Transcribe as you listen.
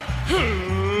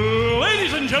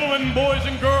Ladies and gentlemen, boys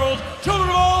and girls, children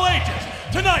of all ages,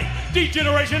 tonight,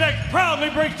 D-Generation X proudly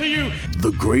brings to you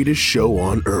the greatest show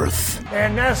on earth.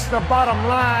 And that's the bottom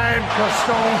line, because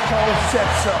Stone Cold said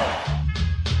so.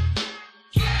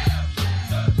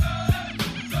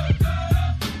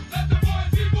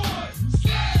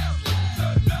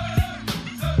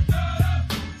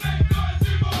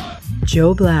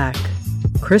 Joe Black,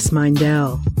 Chris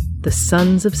Mindell, the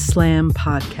Sons of Slam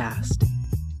podcast.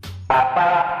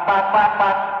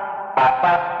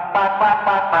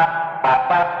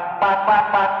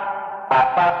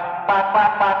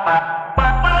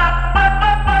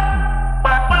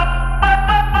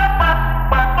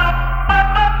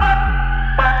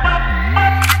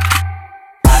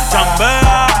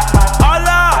 Chambea,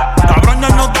 ala, cabrón, ya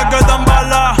no te quedan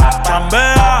balas.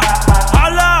 Chambea,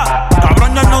 ala,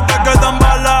 cabrón, ya no te quedan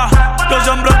balas. Yo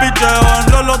siempre picheo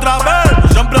en rol otra vez. Yo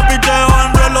siempre picheo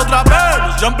en rol otra vez.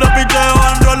 Yo siempre picheo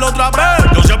en rol otra vez.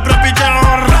 Yo siempre picheo.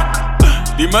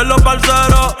 Dímelo,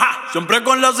 parcero. Siempre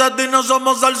con la seta y no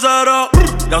somos salseros.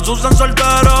 Ya Susan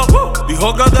soltero.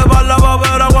 Dijo que de bala va a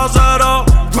haber aguacero.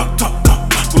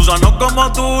 Gusanos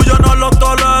como tú, yo no los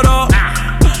tolero.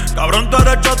 Cabrón, tú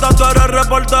eres chota, tú eres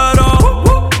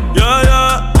reportero. Yeah,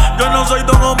 yeah. Yo no soy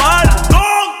Don Omar,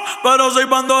 pero soy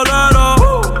bandolero.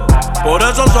 Por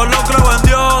eso solo creo en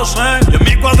Dios, y en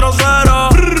mi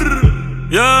 4-0.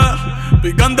 Yeah.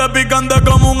 Picante, picante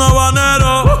como un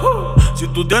habanero. Si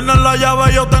tú tienes la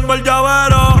llave, yo tengo el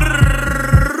llavero.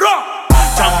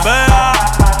 Chambea,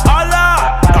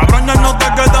 ala, cabrón, ya no te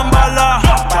quedan balas.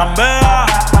 Chambea,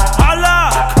 ala,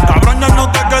 cabrón, ya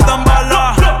no te quedan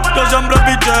balas. Yo siempre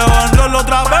picheo en rol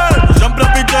otra vez. Yo siempre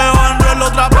picheo en rol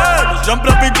otra vez. Yo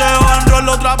siempre picheo en rol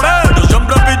otra vez. Yo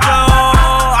siempre picheo.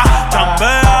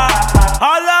 Chambea,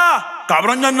 ala,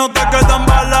 cabrón, ya no te quedan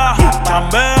balas.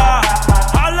 Chambea,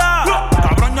 ala,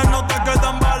 cabrón, ya no te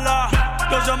quedan balas.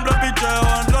 Yo siempre picheo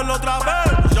en rol otra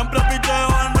vez. Yo siempre picheo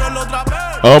en rol otra vez.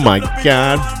 Oh my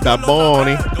God, Bad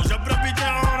Bunny.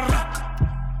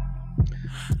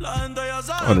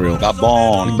 Unreal. Bad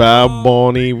Bunny. Bad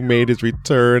Bunny made his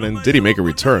return, and did he make a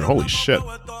return? Holy shit!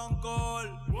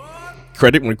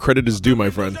 Credit when credit is due,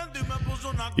 my friend.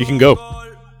 You can go.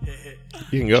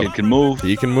 You can go. Kid can move.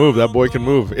 He can move. That boy can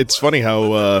move. It's funny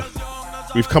how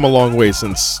we've come a long way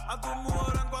since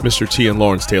Mr. T and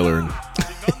Lawrence Taylor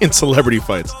in celebrity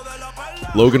fights.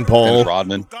 Logan Paul,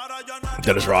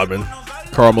 Dennis Rodman,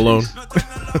 Karl Malone.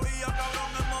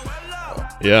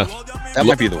 Yeah, that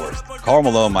might be the worst. Karl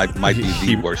Malone might be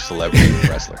the worst celebrity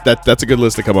wrestler. That's a good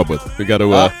list to come up with. We got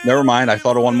to. Never mind. I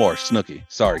thought of one more. Snooki.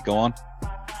 Sorry. Go on.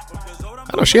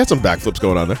 I know she had some backflips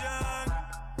going on there.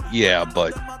 Yeah,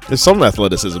 but there's some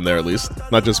athleticism there at least,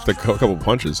 not just a couple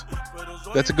punches.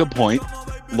 That's a good point.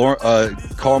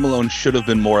 Karl Malone should have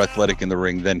been more athletic in the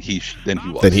ring than he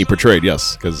was. Than he portrayed,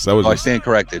 yes, because that was. I stand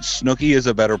corrected. Snooki is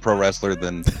a better pro wrestler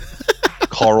than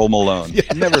Karl Malone. Yeah.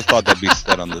 Never thought that'd be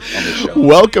said on this show.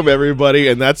 Welcome everybody,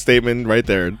 and that statement right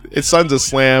there. It's Sons of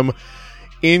Slam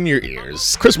in your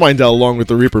ears. Chris Mindell along with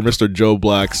the Reaper, Mr. Joe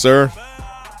Black. Sir,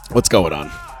 what's going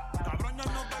on?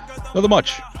 Nothing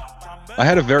much. I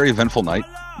had a very eventful night,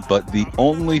 but the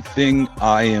only thing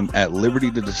I am at liberty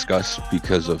to discuss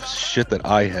because of shit that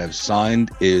I have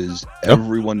signed is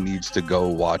everyone needs to go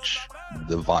watch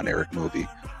the Von Erich movie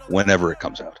whenever it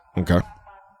comes out. Okay.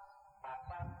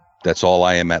 That's all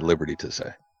I am at liberty to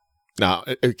say. Now,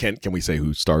 can we say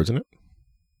who stars in it?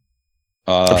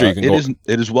 I'm sure you can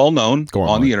it is well known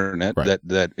on the internet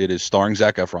that it is starring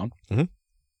Zac Efron. Mm-hmm.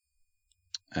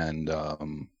 And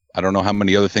I don't know how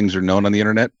many other things are known on the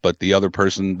internet, but the other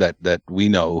person that we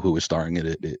know who is starring in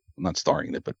it, not starring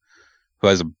in it, but who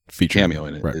has a feature cameo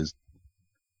in it is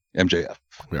MJF.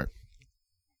 Right.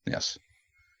 Yes.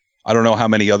 I don't know how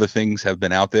many other things have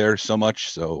been out there so much,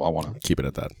 so I want to keep it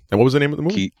at that. And what was the name of the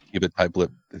movie? Keep it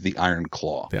tight-lipped. The Iron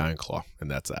Claw. The Iron Claw,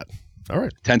 and that's that. All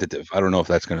right. Tentative. I don't know if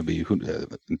that's going to be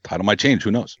title might change.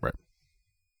 Who knows? Right.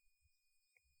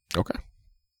 Okay.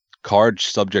 Card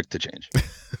subject to change.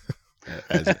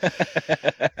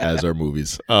 as our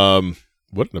movies.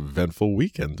 What an eventful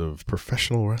weekend of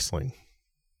professional wrestling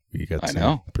we got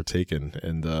to partake in,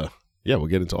 and we'll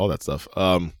get into all that stuff.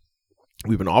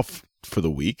 We've been off for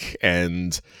the week,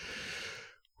 and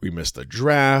we missed a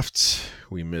draft.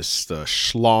 We missed a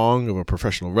schlong of a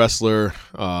professional wrestler.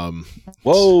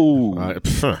 Whoa!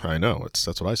 I know.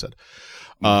 That's what I said.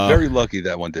 Very lucky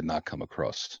that one did not come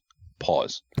across.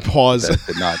 Pause. That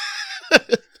did not.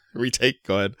 Retake.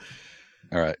 Go ahead.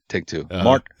 All right, take two.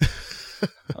 Mark.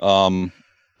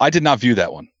 I did not view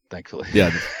that one, thankfully. Yeah.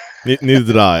 Neither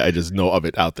did I. I just know of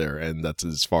it out there, and that's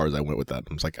as far as I went with that.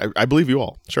 I was like, I believe you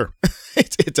all. Sure.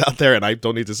 It's out there, and I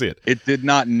don't need to see it. It did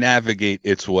not navigate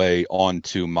its way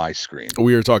onto my screen.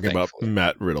 We were talking about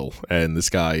Matt Riddle, and this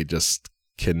guy just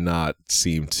cannot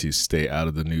seem to stay out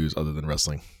of the news other than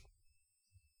wrestling.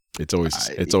 It's always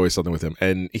something with him,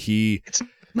 and it's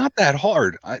not that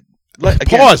hard.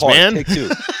 Pause, man. Take two.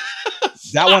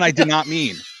 That one I did not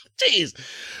mean. Jeez,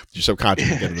 you're subconscious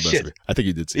getting the best of it. I think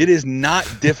you did. It is not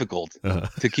difficult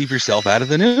to keep yourself out of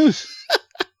the news.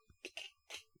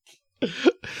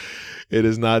 It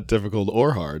is not difficult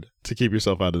or hard to keep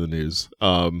yourself out of the news.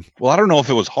 Well, I don't know if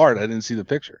it was hard. I didn't see the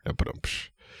picture.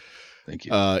 Thank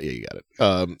you. Yeah, you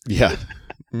got it. Yeah,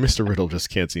 Mr. Riddle just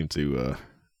can't seem to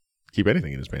keep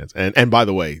anything in his pants. And by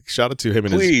the way, shout out to him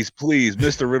and please,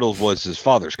 Mr. Riddle was his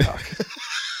father's cock.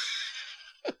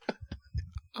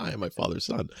 I am my father's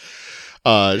son.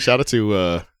 Shout out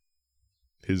to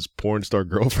his porn star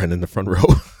girlfriend in the front row.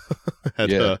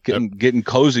 Getting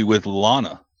cozy with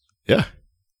Lana. Yeah.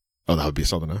 Oh, that would be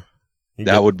something, huh?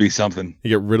 That would be something. You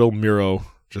get Riddle, Miro,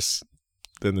 just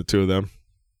then the two of them.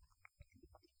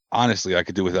 Honestly, I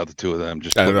could do without the two of them.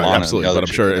 Just absolutely. But I'm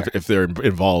sure if they're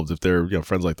involved, if they're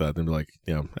friends like that, they'd be like,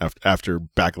 after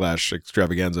Backlash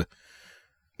extravaganza.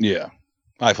 Yeah.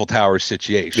 Eiffel Tower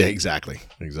situation. Yeah, exactly.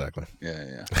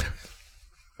 Yeah.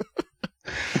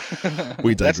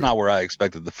 We digress. That's not where I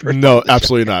expected the first. No,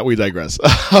 absolutely not. We digress.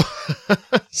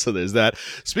 So there's that.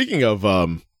 Speaking of,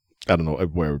 I don't know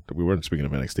where we weren't speaking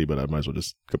of NXT, but I might as well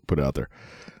just put it out there.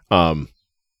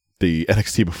 The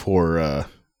NXT before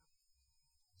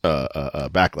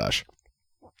Backlash,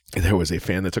 there was a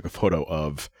fan that took a photo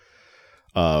of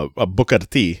a Booker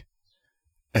T,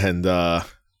 and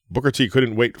Booker T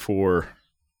couldn't wait for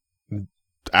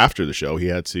after the show. He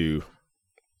had to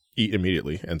eat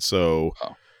immediately, and so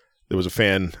there was a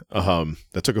fan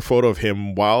that took a photo of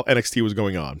him while NXT was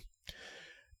going on,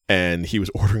 and he was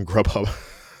ordering Grubhub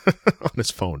on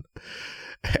his phone,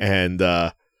 and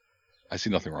I see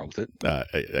nothing wrong with it.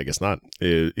 I guess not.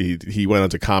 He went on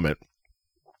to comment.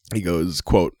 He goes,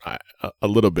 quote, a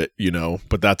little bit,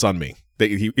 but that's on me.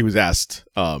 He was asked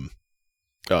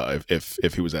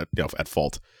if he was at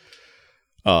fault.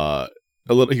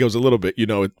 He goes, a little bit,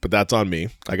 but that's on me.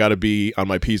 I got to be on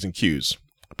my P's and Q's.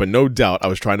 But no doubt I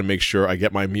was trying to make sure I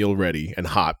get my meal ready and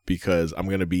hot because I'm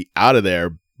going to be out of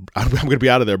there. I'm going to be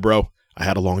out of there, bro. I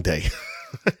had a long day.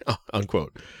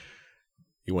 Unquote.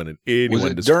 He went in. Was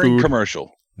it during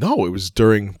commercial? No, it was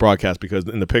during broadcast because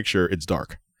in the picture it's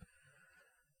dark.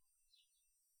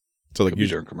 So like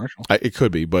during commercial. It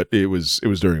could be, but it was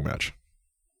during a match.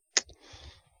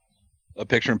 A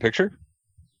picture in picture?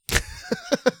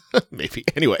 Maybe.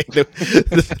 Anyway,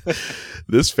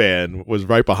 this fan was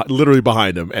literally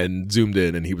behind him and zoomed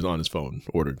in, and he was on his phone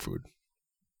ordering food.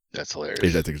 That's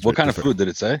hilarious. What kind of food did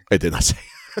it say? It did not say.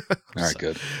 All right,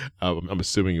 good. I'm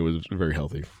assuming it was very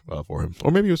healthy for him,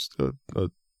 or maybe it was a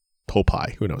whole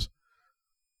pie. Who knows?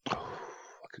 Oh,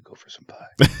 I could go for some pie.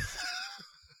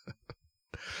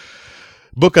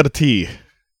 Booker T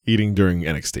eating during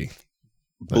NXT.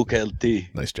 Booker T.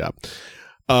 Nice job.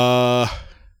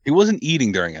 He wasn't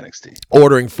eating during NXT.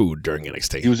 Ordering food during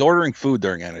NXT. He was ordering food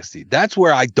during NXT. That's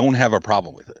where I don't have a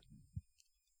problem with it.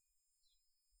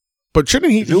 But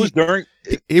shouldn't he? If it was during.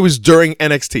 It was during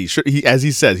NXT. As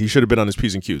he said, he should have been on his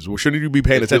P's and Q's. Well, shouldn't you be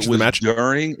paying attention to the match?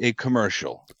 During a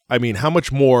commercial. I mean, how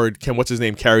much more can what's his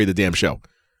name carry the damn show?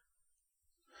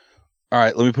 All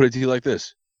right, let me put it to you like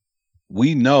this.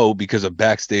 We know because of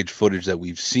backstage footage that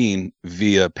we've seen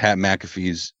via Pat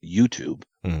McAfee's YouTube.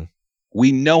 Mm-hmm.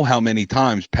 We know how many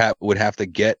times Pat would have to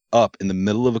get up in the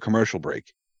middle of a commercial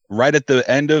break. Right at the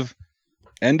end of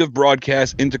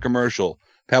broadcast into commercial,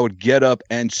 Pat would get up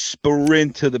and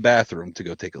sprint to the bathroom to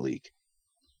go take a leak.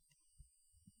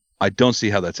 I don't see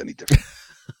how that's any different.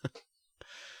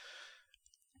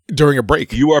 During a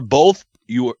break. You are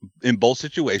in both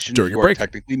situations. During you a break. Are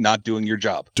technically not doing your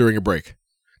job. During a break.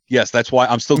 Yes, that's why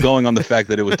I'm still going on the fact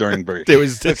that it was during break. It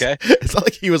was just, okay. It's not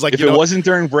like he was like, if it wasn't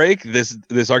during break,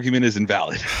 this argument is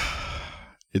invalid.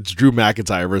 It's Drew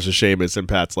McIntyre versus Sheamus, and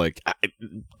Pat's like,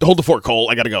 hold the fort, Cole.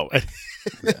 I gotta go.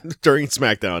 During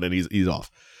SmackDown, and he's off.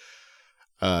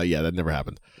 Yeah, that never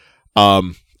happened.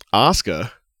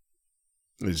 Asuka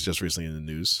is just recently in the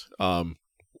news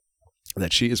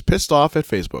that she is pissed off at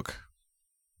Facebook.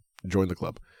 Join the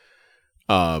club.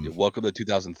 Welcome to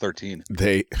 2013.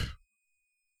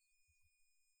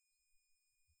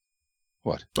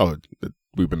 What? Oh,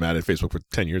 we've been mad at Facebook for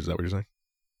 10 years. Is that what you're saying?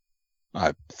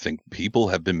 I think people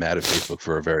have been mad at Facebook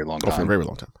for a very long time. For a very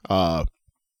long time.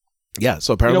 Yeah,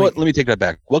 so apparently... You know what? Let me take that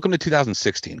back. Welcome to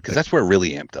 2016, because that's where it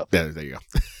really amped up. Yeah, there you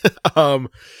go.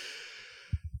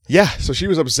 Yeah, so she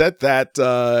was upset that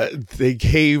they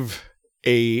gave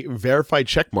a verified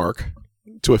check mark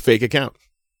to a fake account.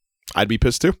 I'd be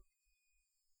pissed too.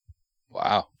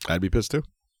 Wow. I'd be pissed too.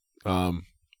 Asuka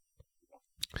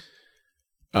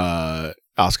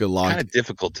logged. Kind of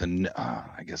difficult to know.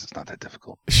 I guess it's not that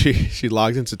difficult. She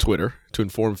logged into Twitter to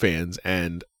inform fans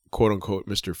and quote unquote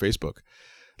Mr. Facebook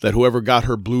that whoever got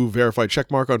her blue verified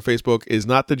checkmark on Facebook is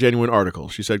not the genuine article.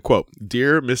 She said, quote,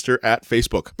 "Dear Mr. at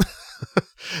Facebook."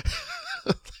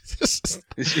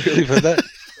 Did she really put that?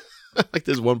 Like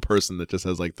there's one person that just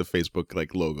has like the Facebook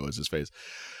like logo as his face.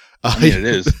 I mean, it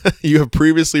is. You have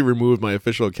previously removed my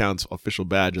official account's official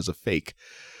badge as a fake.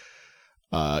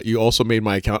 You also made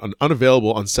my account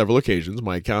unavailable on several occasions.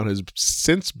 My account has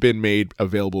since been made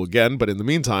available again, but in the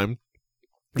meantime,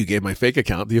 you gave my fake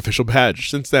account the official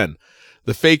badge. Since then,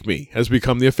 the fake me has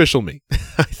become the official me.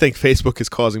 I think Facebook is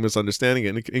causing misunderstanding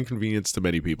and inconvenience to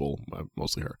many people,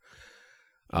 mostly her.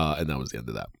 And that was the end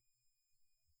of that.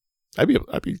 I'd be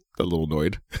a little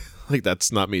annoyed. Like,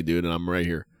 that's not me, dude, and I'm right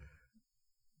here.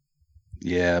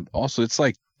 Yeah. Also, it's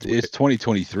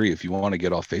 2023. If you want to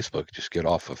get off Facebook, just get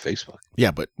off of Facebook.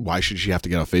 Yeah, but why should she have to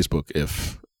get off Facebook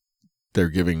if they're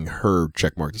giving her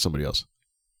check mark to somebody else?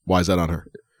 Why is that on her?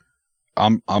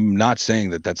 I'm not saying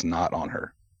that that's not on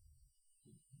her.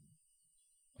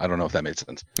 I don't know if that made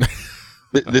sense.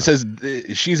 This says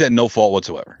she's at no fault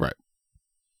whatsoever. Right.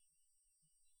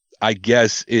 I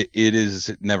guess it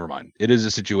is. Never mind. It is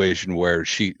a situation where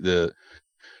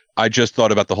I just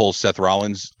thought about the whole Seth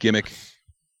Rollins gimmick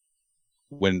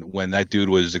when that dude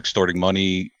was extorting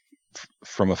money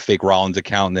from a fake Rollins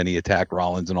account, and then he attacked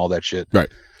Rollins and all that shit. Right.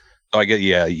 So I get,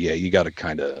 yeah, you got to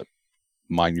kind of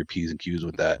mind your P's and Q's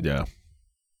with that. Yeah.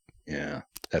 Yeah.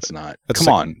 That's come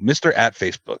on, Mr. at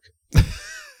Facebook.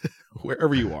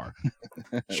 Wherever you are.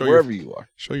 Wherever you are.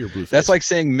 Show your blue face. That's like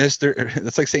saying Mr.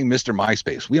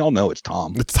 MySpace. We all know it's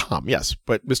Tom. It's Tom, yes.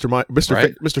 But Mr.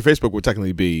 Facebook would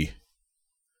technically be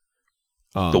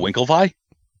the Winklevi?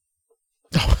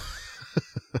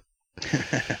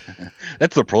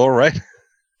 That's the plural, right?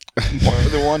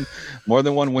 More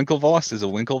than one Winklevoss is a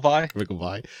Winklevi?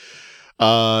 Winklevi.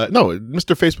 No,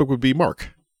 Mr. Facebook would be Mark.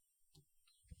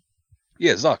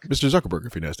 Yeah, Zuck. Mr. Zuckerberg,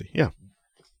 if you're nasty. Yeah.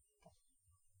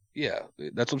 Yeah,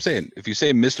 that's what I'm saying. If you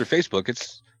say Mr. Facebook,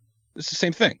 it's the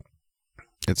same thing.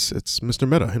 It's Mr.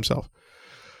 Meta himself.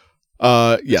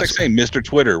 Yes. It's like saying Mr.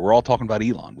 Twitter. We're all talking about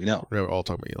Elon. We know. We're all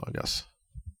talking about Elon, yes.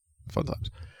 Fun times.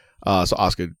 So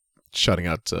Asuka shouting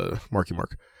out Marky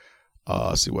Mark.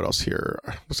 Let's see what else here.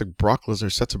 Looks like Brock Lesnar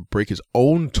set to break his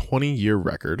own 20-year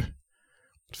record.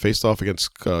 Faced off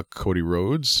against Cody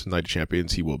Rhodes, Night of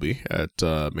Champions. He will be at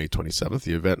May 27th.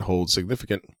 The event holds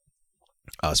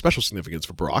special significance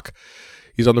for Brock.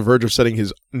 He's on the verge of setting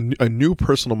a new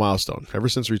personal milestone. Ever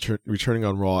since returning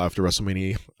on Raw after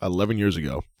WrestleMania 11 years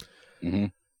ago,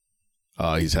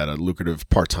 he's had a lucrative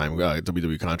part-time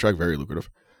WWE contract, very lucrative.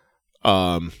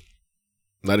 Night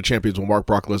of Champions will mark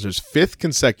Brock Lesnar's 5th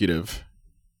consecutive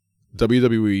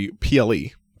WWE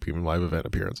PLE, Premium Live Event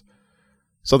appearance.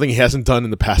 Something he hasn't done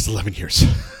in the past 11 years.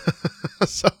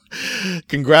 So,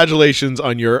 congratulations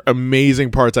on your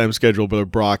amazing part-time schedule, Brother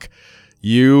Brock.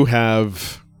 You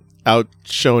have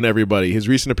outshone everybody. His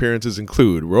recent appearances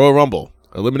include Royal Rumble,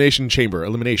 Elimination Chamber,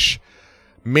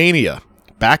 Mania,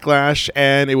 Backlash,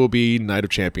 and it will be Night of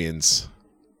Champions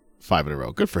 5 in a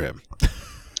row. Good for him.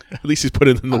 At least he's put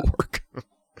in the work.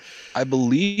 I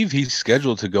believe he's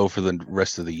scheduled to go for the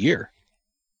rest of the year.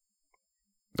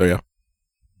 Oh, yeah?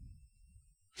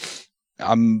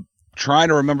 I'm trying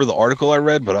to remember the article I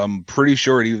read, but I'm pretty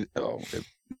sure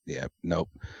nope.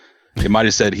 It might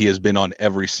have said he has been on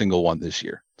every single one this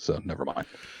year, so never mind.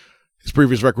 His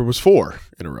previous record was 4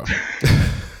 in a row.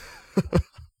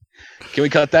 Can we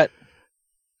cut that?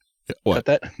 What? Cut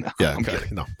that? No, yeah, I'm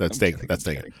kidding. No, that's staying. That's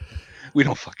staying. We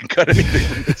don't fucking cut anything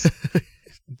from this.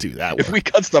 Do that. If we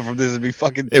cut stuff from this, it'd be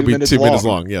fucking 2 it'd be minutes 2 long. minutes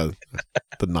long. Yeah,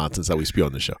 the nonsense that we spew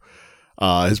on this show.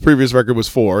 His previous record was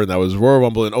 4, and that was Royal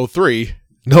Rumble in 03,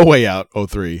 No Way Out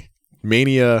 03,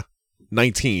 Mania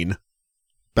 19,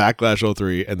 Backlash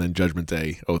 03, and then Judgment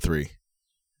Day 03.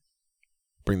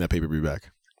 Bring that pay-per-view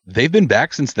back. They've been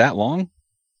back since that long?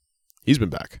 He's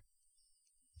been back.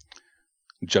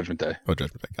 Judgment Day. Oh,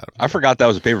 Judgment Day. Got him. I forgot that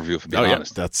was a pay-per-view, if I'm being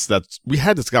honest. That's we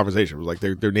had this conversation. It was like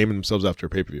they're naming themselves after a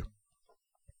pay-per-view.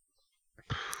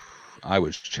 I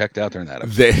was checked out during that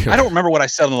episode. I don't remember what I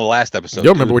said on the last episode. You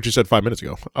don't remember what you said 5 minutes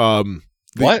ago.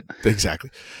 What?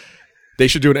 Exactly. They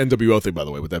should do an NWO thing, by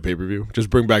the way, with that pay-per-view. Just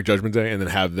bring back Judgment Day and then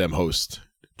have them host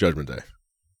Judgment Day.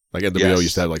 Like NWO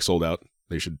used to have like sold out.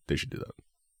 They should do that.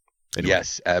 Anyway.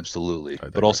 Yes, absolutely.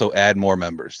 But also add more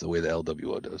members the way the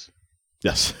LWO does.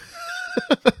 Yes.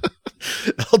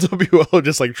 LWO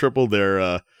just like tripled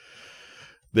their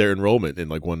enrollment in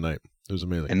like one night. It was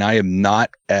amazing. And I am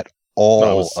not at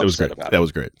all upset about it. That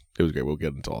was great. It was great. We'll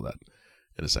get into all that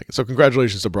in a second. So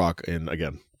congratulations to Brock and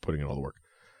again putting in all the work.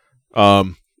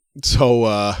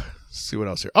 See what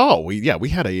else here. Oh, we had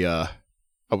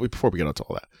before we get into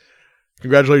all that.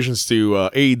 Congratulations to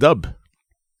AEW.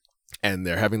 And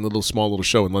they're having a small little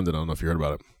show in London. I don't know if you heard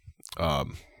about it.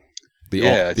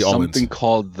 It's something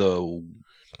called the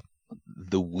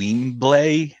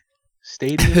Wembley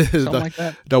Stadium, something like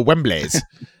that. The Wembleys,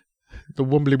 the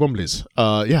Wembleys.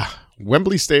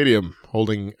 Wembley Stadium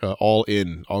holding All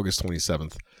In August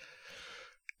 27th.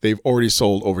 They've already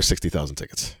sold over 60,000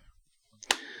 tickets.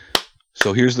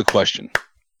 So here's the question.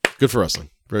 Good for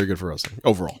wrestling. Very good for wrestling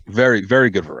overall. Very,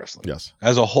 very good for wrestling. Yes,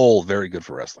 as a whole, very good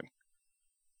for wrestling.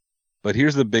 But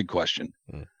here's the big question.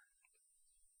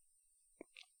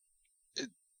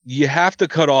 You have to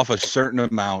cut off a certain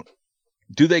amount.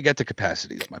 Do they get to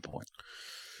capacity is my point.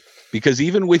 Because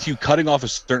even with you cutting off a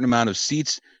certain amount of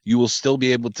seats, you will still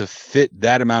be able to fit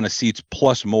that amount of seats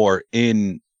plus more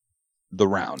in the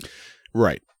round.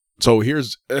 Right. So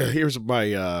here's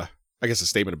my, I guess a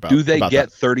statement about. Do they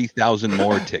get 30,000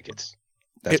 more tickets?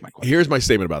 That's my question. Here's my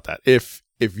statement about that. If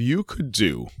you could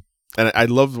do, and I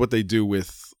love what they do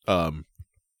with, when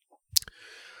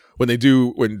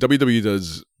WWE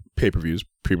does pay-per-views,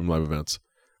 premium live events,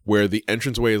 where the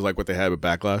entranceway is like what they had with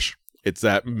Backlash. It's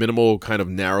that minimal kind of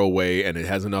narrow way, and it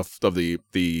has enough of the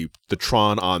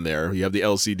Tron on there. You have the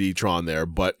LCD Tron there,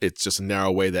 but it's just a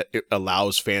narrow way that it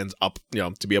allows fans up,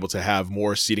 to be able to have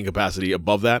more seating capacity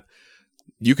above that.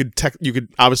 You could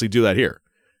obviously do that here,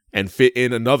 and fit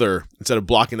in another, instead of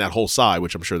blocking that whole side,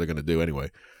 which I'm sure they're going to do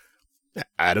anyway.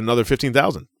 Add another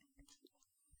 15,000.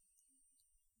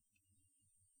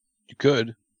 You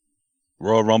could.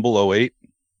 Royal Rumble 08.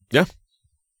 Yeah.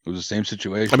 It was the same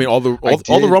situation. I mean, all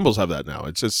the Rumbles have that now.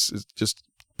 It's just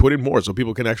put in more so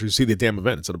people can actually see the damn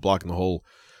event instead of blocking the whole.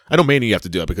 I know Mania you have to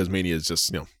do that because Mania is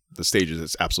just the stages.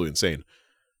 It's absolutely insane.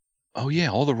 Oh yeah,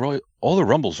 all the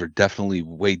Rumbles are definitely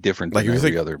way different than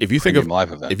every other. If you think of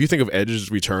live event. If you think of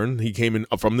Edge's return, he came in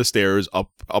from the stairs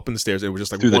up in the stairs. And it was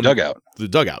just like through the dugout. The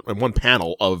dugout and one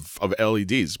panel of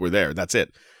LEDs were there. That's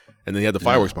it. And then he had the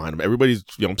fireworks behind him. Everybody's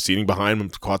seating behind him,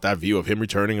 caught that view of him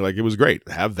returning. Like it was great.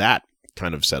 Have that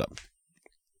kind of setup.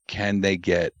 Can they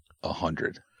get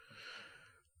 100?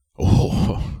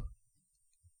 Oh,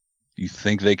 you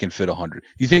think they can fit 100?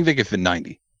 You think they could fit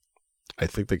 90? I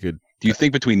think they could. Do you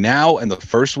think between now and the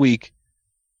first week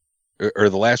or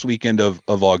the last weekend of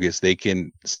August, they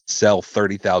can sell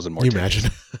 30,000 more? Can you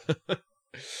imagine?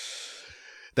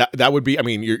 that would be. I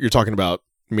mean, you're talking about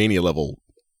Mania level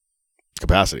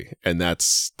capacity, and that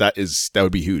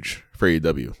would be huge for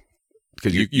AEW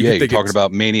because you're talking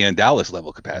about Mania and Dallas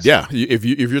level capacity. Yeah, if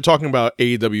you're talking about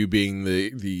AEW being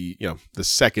the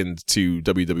second to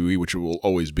WWE, which it will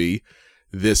always be,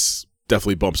 this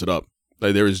definitely bumps it up.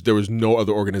 Like there was no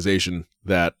other organization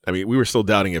that, I mean, we were still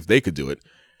doubting if they could do it,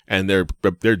 and they're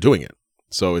doing it.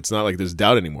 So it's not like there's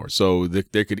doubt anymore. So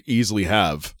they could easily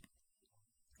have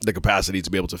the capacity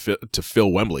to be able to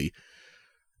fill Wembley.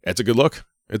 It's a good look.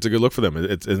 It's a good look for them.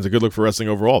 It's a good look for wrestling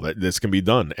overall that this can be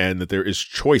done, and that there is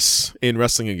choice in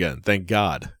wrestling again. Thank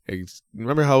God.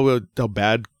 Remember how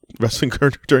bad wrestling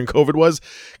during COVID was?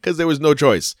 Because there was no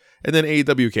choice. And then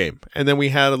AEW came, and then we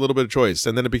had a little bit of choice,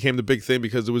 and then it became the big thing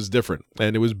because it was different,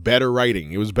 and it was better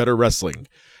writing, it was better wrestling,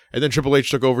 and then Triple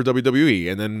H took over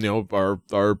WWE, and then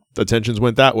our attentions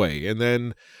went that way, and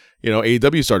then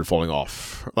AEW started falling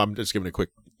off. I'm just giving a quick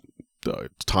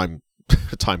time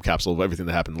capsule of everything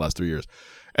that happened in the last 3 years,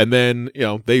 and then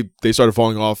they started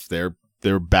falling off. They're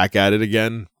back at it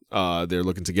again. They're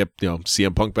looking to get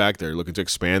CM Punk back. They're looking to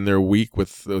expand their week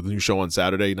with the new show on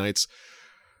Saturday nights.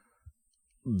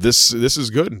 This is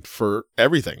good for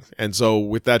everything, and so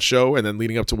with that show and then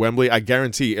leading up to Wembley, I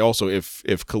guarantee also if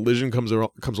Collision comes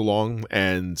along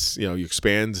and you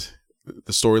expand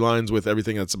the storylines with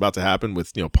everything that's about to happen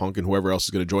with Punk and whoever else is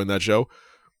going to join that show,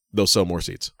 they'll sell more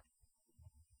seats.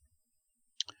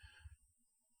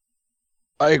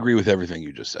 I agree with everything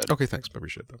you just said. Okay, thanks. I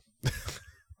appreciate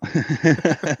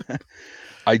that.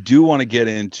 I do want to get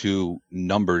into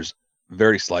numbers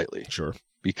very slightly. Sure.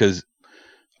 Because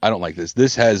I don't like this.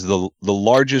 This has the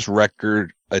largest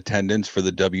record attendance for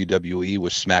the WWE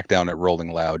was SmackDown at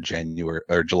Rolling Loud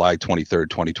July 23rd,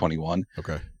 2021.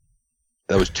 Okay.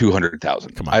 That was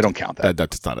 200,000. Come on. I don't count that.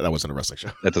 That's not it. That wasn't a wrestling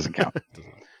show. That doesn't count.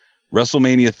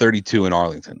 WrestleMania 32 in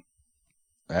Arlington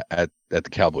at the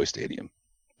Cowboy Stadium.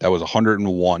 That was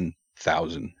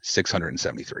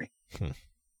 101,673.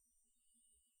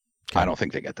 I don't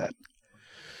think they get that.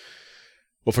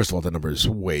 Well, first of all, that number is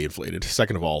way inflated.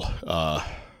 Second of all,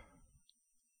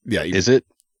 is it?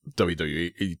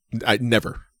 WWE, I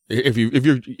never.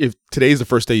 If today's the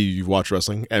first day you've watched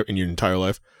wrestling in your entire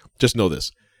life, just know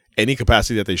this: any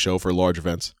capacity that they show for large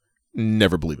events,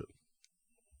 never believe it.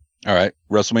 All right,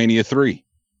 WrestleMania 3.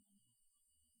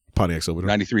 Pontiac Silverdome,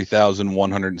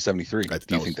 93,173.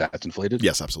 Do you think that's inflated?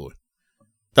 Yes, absolutely.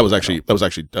 That was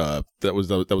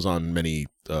on many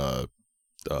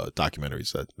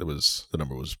documentaries that the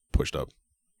number was pushed up.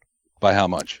 By how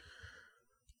much?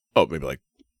 Oh, maybe like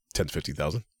 10 to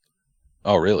 15,000.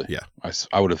 Oh, really? Yeah.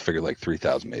 I would have figured like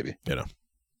 3,000 maybe.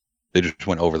 They just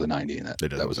went over the 90 and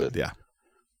that was it. Yeah.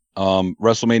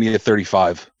 WrestleMania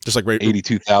 35. Just like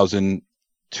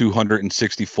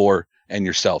 82,264 and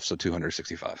yourself, so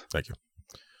 265. Thank you.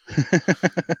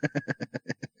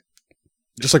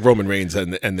 Just like Roman Reigns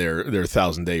and their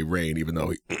 1,000-day reign, even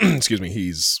though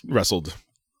he's wrestled.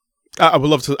 I would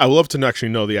love to actually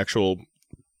know the actual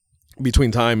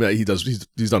between time that he's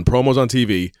done promos on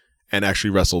TV and actually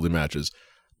wrestled in matches.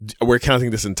 We're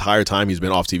counting this entire time he's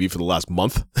been off TV for the last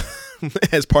month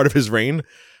as part of his reign.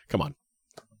 Come on,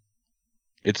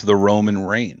 it's the Roman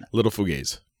reign. Little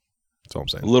fugazi. That's all I'm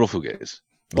saying. Little fugazi.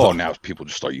 Oh, now people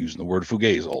just start using the word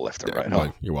fugazi all left and right. Huh?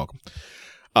 Well, you're welcome.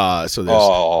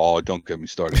 Don't get me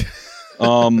started.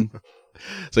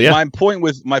 So yeah, my point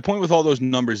with all those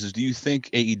numbers is: do you think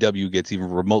AEW gets even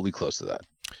remotely close to that?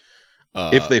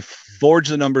 If they forge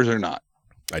the numbers or not?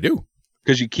 I do,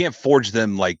 because you can't forge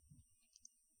them like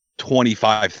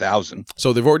 25,000.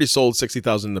 So they've already sold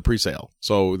 60,000 in the pre-sale.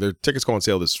 So their tickets go on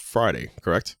sale this Friday,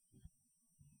 correct?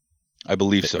 I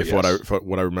believe so. Yes.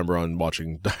 What I remember on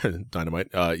watching Dynamite.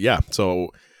 Yeah. So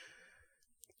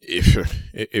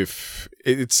if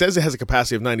it says it has a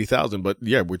capacity of 90,000, but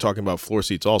yeah, we're talking about floor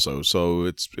seats also, so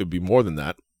it'd be more than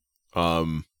that.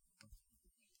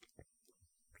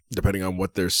 Depending on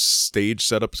what their stage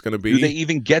setup is going to be. Do they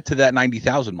even get to that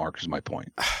 90,000 mark? Is my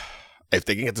point. If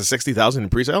they can get to 60,000 in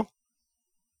pre-sale,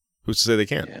 who's to say they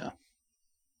can't? Yeah.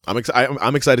 I'm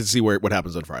excited to see what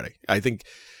happens on Friday. I think,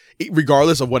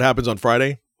 regardless of what happens on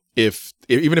Friday,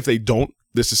 even if they don't,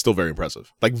 this is still very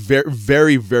impressive. Like very,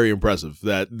 very, very impressive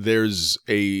that there's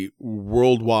a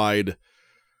worldwide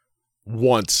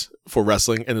want for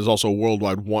wrestling and there's also a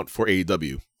worldwide want for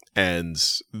AEW, and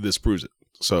this proves it.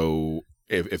 So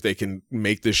if they can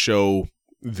make this show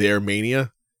their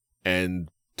Mania and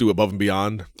do above and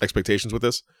beyond expectations with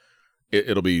this,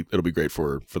 it'll be great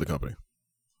for the company.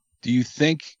 Do you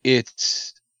think it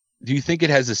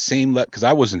has the same because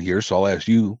I wasn't here, so I'll ask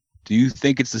you, do you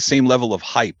think it's the same level of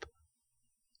hype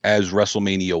as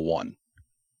WrestleMania 1?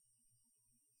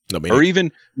 No, or even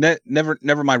never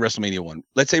mind WrestleMania 1.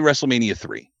 Let's say WrestleMania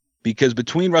 3. Because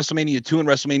between WrestleMania 2 and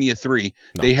WrestleMania 3,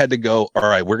 they had to go, all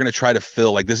right, we're going to try to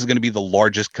fill, like, this is going to be the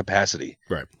largest capacity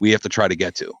we have to try to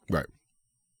get to. Right.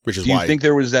 Which is why. Do you think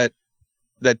there was that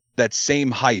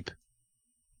same hype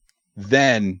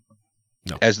then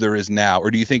as there is now?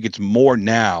 Or do you think it's more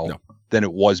now than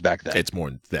it was back then? It's more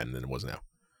then than it was now.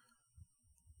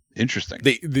 Interesting.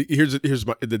 Here's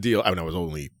the deal. I mean, I was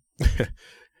only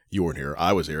you weren't here.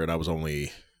 I was here, and I was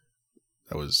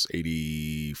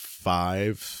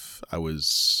 85. I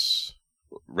was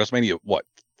WrestleMania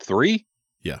 3?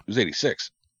 Yeah, it was 86.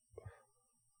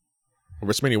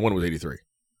 WrestleMania 1 was 83. I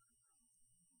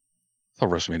thought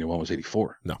WrestleMania 1 was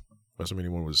 84. No, WrestleMania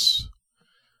 1 was.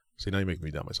 See, now you're making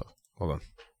me doubt myself. Hold on.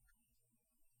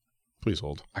 Please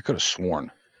hold. I could have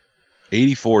sworn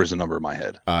 84 is the number in my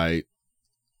head. I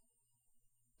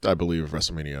believe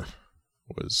WrestleMania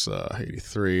was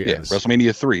 83. Yeah,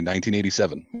 WrestleMania 3,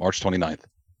 1987, March 29th.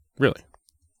 Really?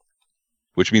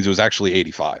 Which means it was actually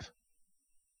 85.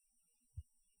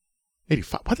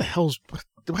 85? Why the hell's... Why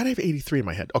did I have 83 in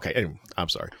my head? Okay, anyway, I'm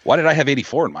sorry. Why did I have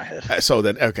 84 in my head? So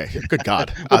then, okay, good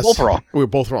God. We're both wrong. We were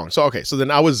both wrong. So, okay, so then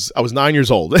I was 9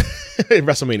 years old in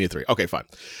WrestleMania 3. Okay, fine.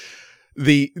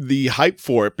 The hype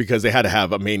for it, because they had to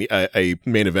have a main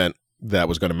event that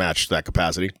was going to match that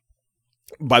capacity.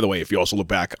 By the way, if you also look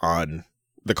back on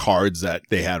the cards that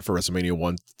they had for WrestleMania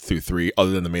 1 through 3, other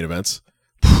than the main events,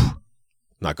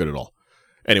 not good at all.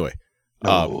 Anyway,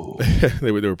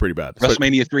 they were pretty bad.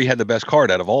 WrestleMania 3 had the best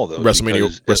card out of all of those.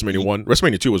 WrestleMania 1,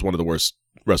 WrestleMania 2 was one of the worst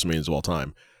WrestleManias of all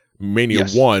time. Mania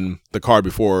 1, the card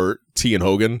before T and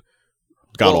Hogan,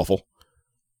 god awful.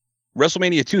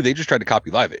 WrestleMania 2, they just tried to copy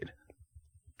Live Aid.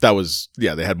 That was, they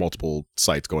had multiple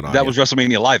sites going on. That was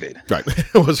WrestleMania Live Aid. Right.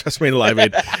 It was WrestleMania Live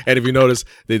Aid. And if you notice,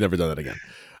 they've never done that again.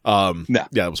 No.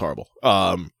 Yeah, it was horrible.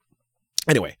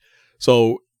 Anyway,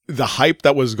 so the hype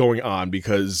that was going on,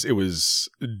 because it was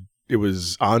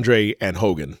Andre and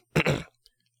Hogan,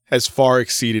 has far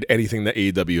exceeded anything that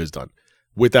AEW has done.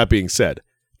 With that being said,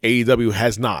 AEW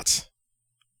has not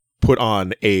put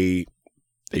on a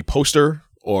poster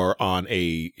or on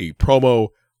a promo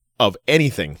of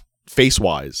anything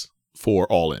face-wise for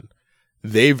All In.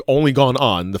 They've only gone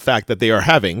on the fact that they are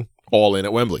having All In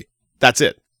at Wembley. That's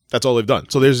it. That's all they've done.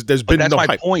 So there's been no hype. That's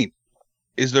my point.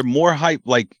 Is there more hype?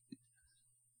 Like,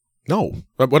 no.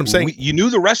 What I'm saying, you knew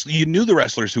the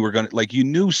wrestlers who were going to, like, you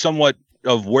knew somewhat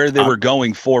of where they were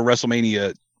going for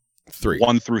WrestleMania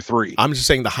 1 through 3. I'm just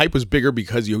saying the hype was bigger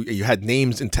because you had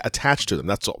names attached to them.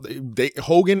 That's all.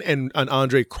 Hogan and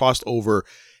Andre crossed over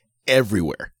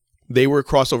everywhere. They were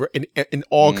crossed over in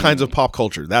all kinds of pop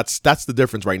culture. That's the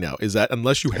difference right now. Is that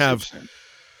unless you have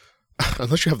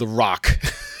The Rock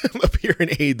appear in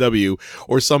AEW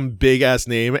or some big ass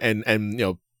name and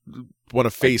want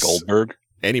to face like Goldberg,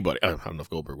 anybody. I don't know if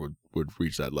Goldberg would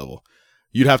reach that level.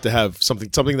 You'd have to have something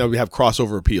that would have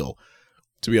crossover appeal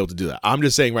to be able to do that. I'm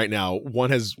just saying right now,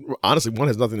 one has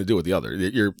nothing to do with the other.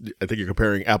 I think you're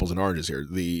comparing apples and oranges here.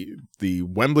 The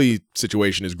Wembley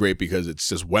situation is great because it's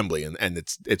just Wembley and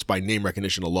it's by name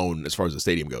recognition alone as far as the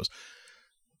stadium goes.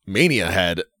 Mania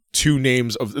had 2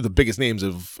 names of the biggest names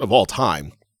of all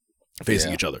time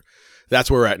facing each other. That's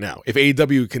where we're at now. If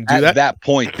AEW can do at that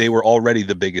point, they were already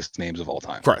the biggest names of all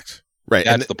time. Correct. Right.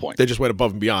 That's the point. They just went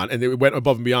above and beyond, and they went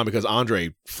above and beyond because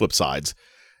Andre flipped sides.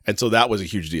 And so that was a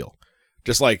huge deal.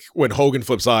 Just like when Hogan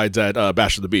flipped sides at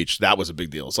Bash of the Beach, that was a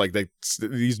big deal. It's like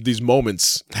these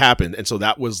moments happened, and so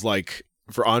that was like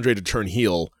for Andre to turn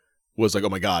heel was like, oh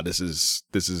my God, this is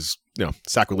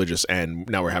sacrilegious, and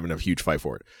now we're having a huge fight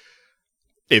for it.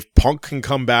 If Punk can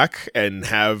come back and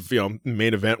have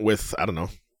main event with I don't know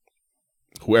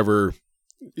whoever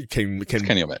can it's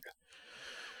Kenny Omega.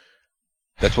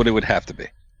 That's what it would have to be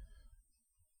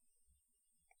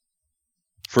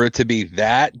for it to be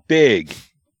that big.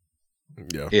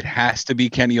 Yeah, it has to be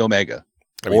Kenny Omega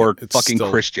or fucking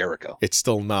Chris Jericho. It's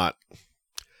still not.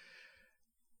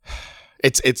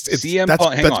 It's CM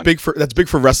that's big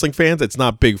for wrestling fans. It's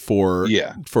not big for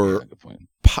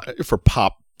for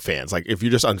pop fans. Like if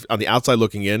you're just on the outside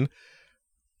looking in,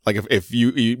 like if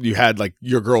you had like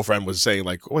your girlfriend was saying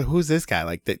like, well, who's this guy?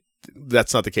 Like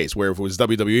that's not the case. Where if it was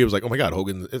WWE, it was like, oh my God,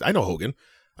 Hogan. I know Hogan.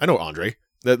 I know Andre.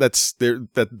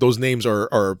 Those names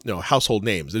are household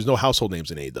names. There's no household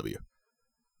names in AEW.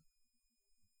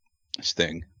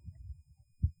 Sting.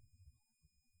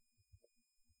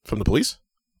 From the Police?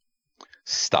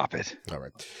 Stop it. All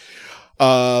right.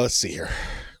 Let's see here.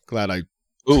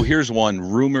 Oh, here's one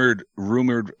rumored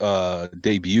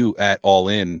debut at All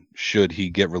In should he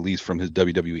get released from his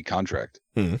WWE contract,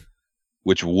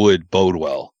 which would bode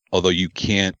well. Although you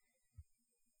can't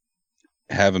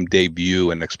have him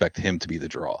debut and expect him to be the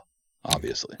draw,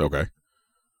 obviously. Okay.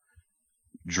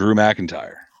 Drew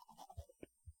McIntyre.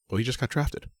 Well, he just got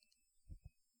drafted.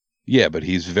 Yeah, but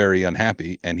he's very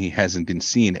unhappy, and he hasn't been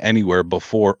seen anywhere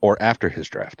before or after his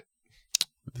draft.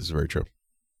 This is very true.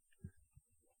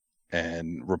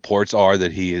 And reports are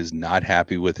that he is not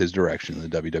happy with his direction in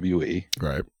the WWE.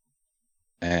 Right.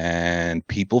 And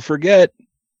people forget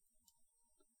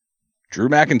Drew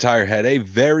McIntyre had a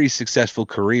very successful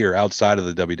career outside of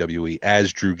the WWE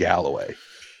as Drew Galloway,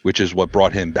 which is what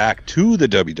brought him back to the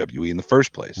WWE in the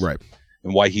first place. Right.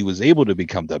 And why he was able to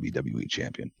become WWE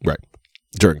champion. Right.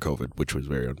 During COVID, which was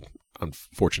very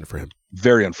unfortunate for him.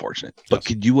 Very unfortunate. Yes. But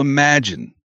could you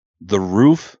imagine the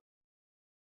roof,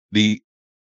 the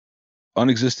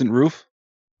unexistent roof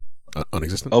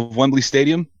of Wembley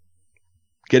Stadium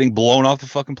getting blown off the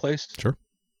fucking place? Sure.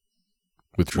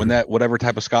 When that whatever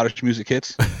type of Scottish music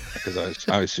hits, because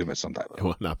I assume it's some type of. It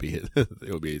will not be hit. It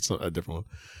will be a different one.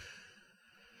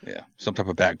 Yeah, some type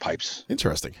of bagpipes.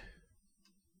 Interesting.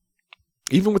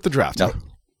 Even with the draft. No.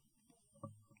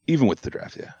 Even with the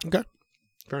draft, yeah. Okay.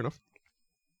 Fair enough.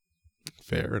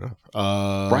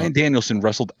 Bryan Danielson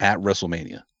wrestled at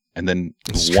WrestleMania, and then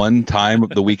one time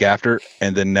the week after,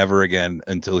 and then never again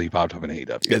until he popped up in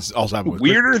AEW. It's also happened with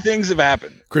weirder things have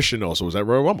happened. Christian also was at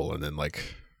Royal Rumble, and then like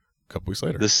a couple weeks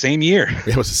later, the same year.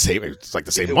 It was the same. It's like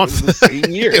the same month. It was the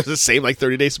same year. It was the same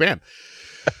 30-day span.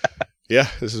 Yeah,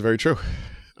 this is very true.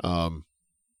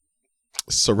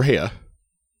 Saraya,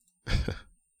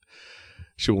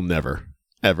 she will never.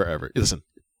 Ever. Listen,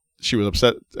 she was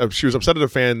upset. She was upset at a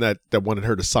fan that wanted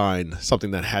her to sign something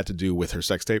that had to do with her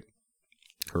sex tape,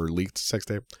 her leaked sex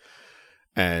tape,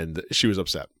 and she was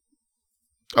upset.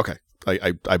 Okay,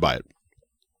 I buy it,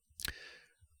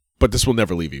 but this will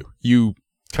never leave you. You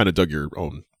kind of dug your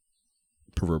own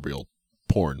proverbial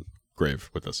porn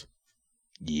grave with this.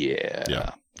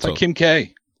 Yeah. It's so, like Kim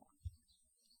K.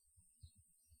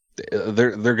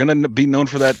 They're gonna be known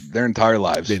for that their entire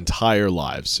lives.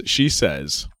 She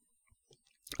says,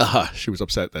 She was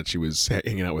upset that she was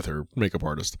hanging out with her makeup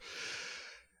artist.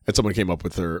 And someone came up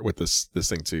with this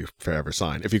thing to forever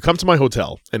sign. If you come to my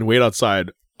hotel and wait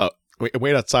outside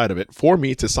of it for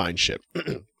me to sign shit,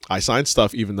 I sign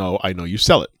stuff even though I know you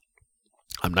sell it.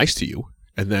 I'm nice to you,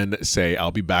 and then say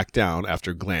I'll be back down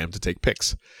after glam to take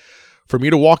pics. For me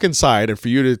to walk inside and for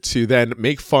you to then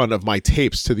make fun of my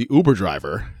tapes to the Uber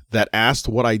driver that asked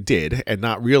what I did and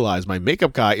not realize my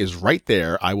makeup guy is right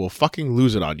there, I will fucking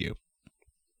lose it on you.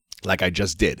 Like I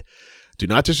just did. Do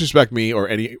not disrespect me or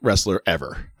any wrestler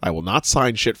ever. I will not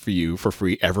sign shit for you for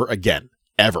free ever again.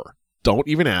 Ever. Don't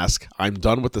even ask. I'm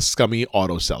done with the scummy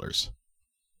auto sellers.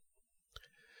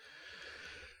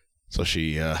 So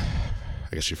she, I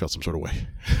guess she felt some sort of way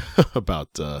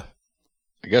about, I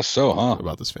guess so, huh?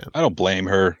 About this fan. I don't blame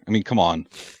her. I mean, come on.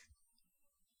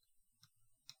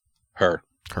 Her.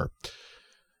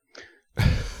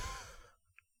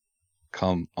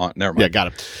 Come on. Never mind. Yeah, got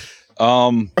it.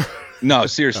 No,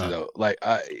 seriously though, like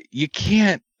you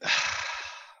can't.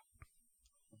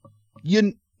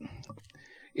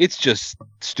 It's just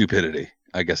stupidity,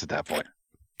 I guess. At that point,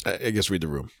 I guess read the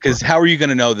room. Because how are you going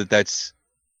to know that that's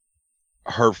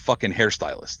her fucking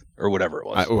hairstylist or whatever it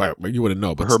was? You wouldn't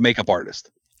know, but her makeup artist.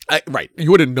 Right,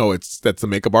 you wouldn't know that's the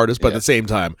makeup artist, but at the same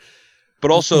time, but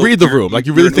also read the room. Like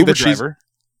you really think that she's. Driver?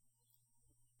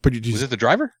 But was it the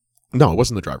driver? No, it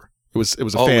wasn't the driver. It was a fan. It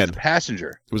was a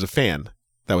passenger. It was a fan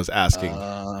that was asking,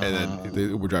 and then the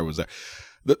Uber driver was there.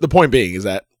 The point being is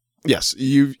that yes,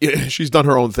 she's done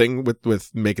her own thing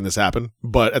with making this happen,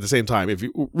 but at the same time, if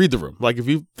you read the room, like if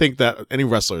you think that any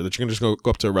wrestler that you can just go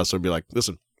up to a wrestler and be like,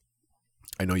 listen,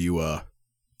 I know you.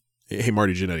 Hey,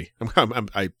 Marty Jannetty.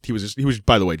 He was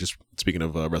by the way, just speaking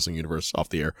of Wrestling Universe off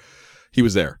the air, he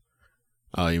was there.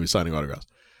 He was signing autographs.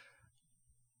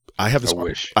 I have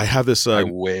this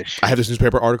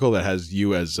newspaper article that has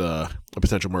you as a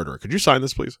potential murderer. Could you sign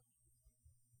this, please?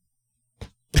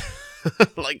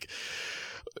 Like,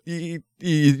 do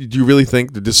you really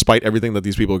think that despite everything that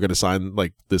these people are going to sign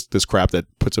like this crap that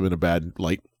puts them in a bad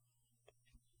light?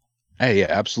 Hey, yeah,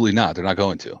 absolutely not. They're not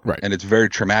going to. Right. And it's very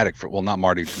traumatic for, well, not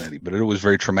Marty Jannetty, but it was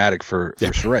very traumatic for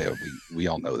Saraya. We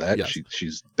all know that. Yes.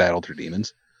 She's battled her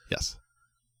demons. Yes.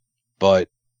 But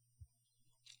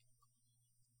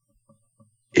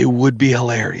it would be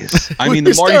hilarious. I mean,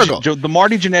 the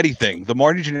Marty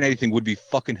Jannetty thing would be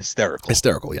fucking hysterical.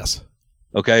 Hysterical, yes.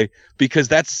 Okay? Because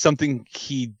that's something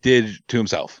he did to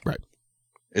himself. Right.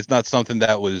 It's not something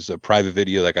that was a private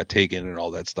video that got taken and all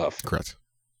that stuff. Correct.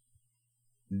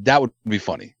 That would be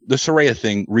funny. The Saraya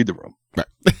thing, read the room. Right.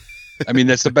 I mean,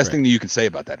 that's the best thing that you can say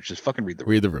about that. It's just fucking read the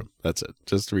room. Read the room. That's it.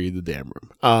 Just read the damn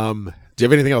room. Do you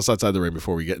have anything else outside the ring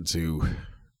before we get into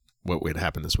what would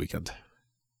happen this weekend?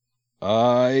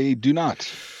 I do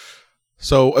not.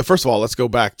 So, first of all, let's go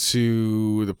back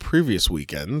to the previous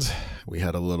weekend. We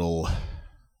had a little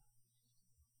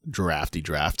draft.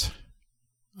 Speaking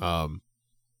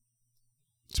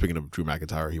of Drew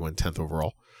McIntyre, he went 10th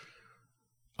overall.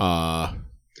 I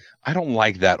don't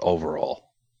like that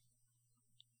overall.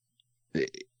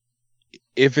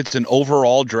 If it's an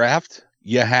overall draft,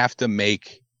 you have to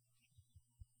make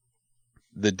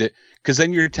because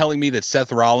then you're telling me that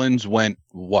Seth Rollins went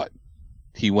what?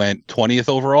 He went 20th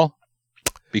overall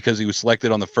because he was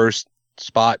selected on the first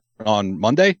spot on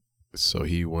Monday. So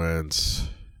he went,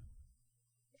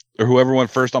 or whoever went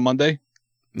first on Monday.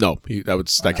 No,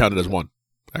 that counted as one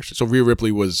actually. So Rhea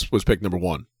Ripley was picked number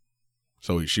 1.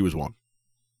 So she was 1.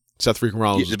 Seth freaking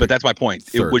Rollins. Yeah, but that's my point.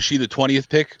 Was she the 20th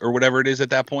pick or whatever it is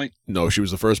at that point? No, she was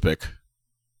the first pick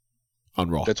on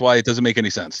Raw. That's why it doesn't make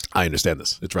any sense. I understand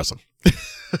this. It's wrestling. Good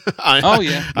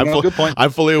point.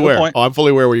 I'm fully aware. I'm fully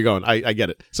aware where you're going. I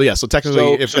get it. So yeah. So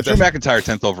technically, if Drew McIntyre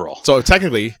 10th overall. So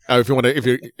technically, if you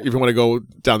want to go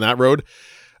down that road,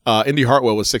 Indy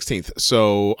Hartwell was 16th.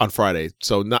 So on Friday.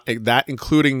 So not that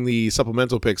including the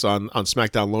supplemental picks on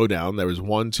SmackDown Lowdown. There was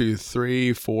 1, 2,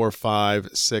 3, 4, 5,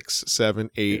 6, 7,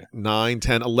 8, 9,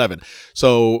 10, 11.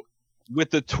 So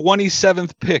with the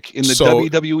 27th pick in the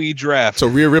WWE Draft. So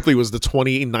Rhea Ripley was the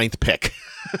 29th pick.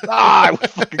 I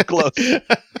was fucking close.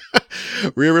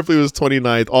 Rhea Ripley was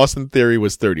 29th. Austin Theory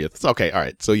was 30th. It's okay. All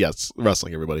right. So yes,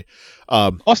 wrestling, everybody.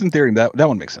 Austin Theory, that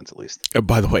one makes sense at least.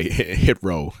 By the way, Hit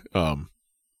Row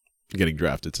getting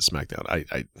drafted to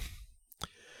SmackDown.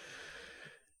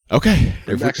 Okay.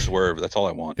 Bring back Swerve. That's all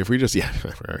I want. If we just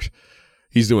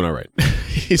he's doing all right.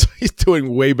 he's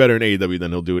doing way better in AEW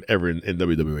than he'll do it ever in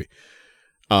WWE.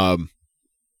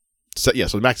 So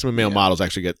the Maximum Male Models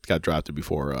actually got drafted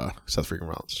before Seth freaking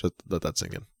Rollins. Just let that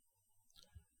sink in.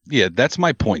 Yeah, that's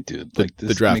my point, dude. Like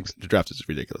the draft is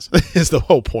ridiculous. Is the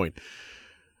whole point.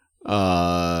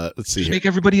 Let's see. Just make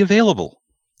everybody available.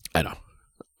 I know.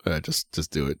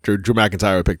 Just do it. Drew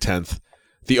McIntyre would pick 10th.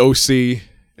 The OC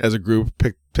as a group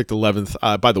picked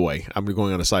 11th. By the way, I'm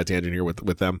going on a side tangent here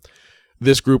with them.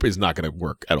 This group is not going to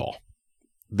work at all.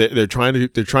 They're trying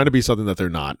to be something that they're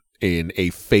not in a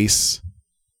face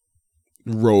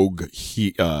rogue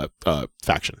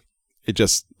faction. It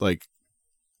just like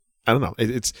I don't know.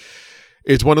 It's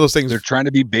one of those things. They're trying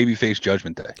to be babyface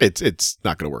Judgment Day. It's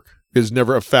not going to work. There's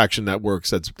never a faction that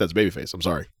works that's babyface. I'm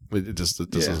sorry, it just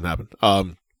doesn't happen.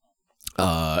 Even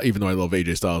though I love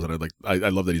AJ Styles and I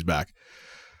love that he's back.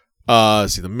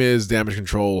 See the Miz, Damage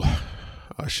Control,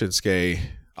 Shinsuke,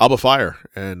 Alba Fire,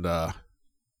 and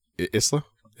Isla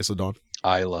Dawn.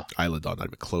 Isla Dawn, not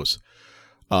even close.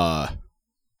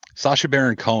 Sasha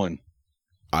Baron Cohen.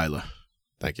 Isla,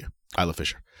 thank you. Isla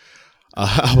Fisher.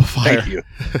 Alba Fire. Thank you.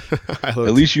 At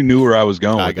least you knew where I was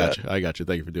going. I got you.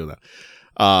 Thank you for doing that.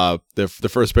 The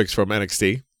first picks from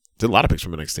NXT. Did a lot of picks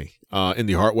from NXT.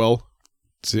 Indy Hartwell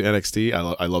to NXT.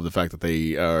 I love the fact that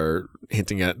they are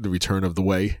hinting at the return of the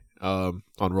Way on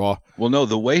Raw. Well, no,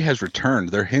 the Way has returned.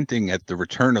 They're hinting at the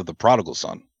return of the prodigal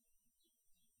son.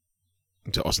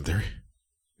 To Austin Theory.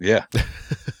 Yeah.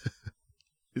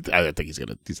 I think he's not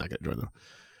gonna join them.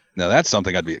 Now that's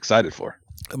something I'd be excited for.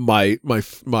 My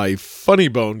funny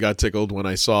bone got tickled when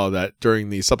I saw that during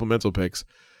the supplemental picks,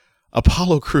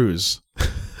 Apollo Crews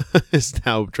is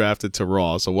now drafted to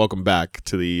Raw. So welcome back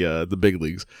to the big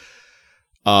leagues.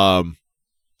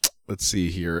 Let's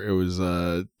see here. It was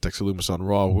Dexter Lumis on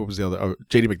Raw. What was the other?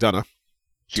 JD McDonough.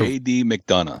 JD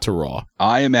McDonough to Raw.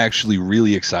 I am actually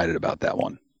really excited about that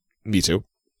one. Me too.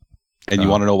 And you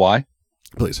want to know why?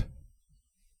 Please.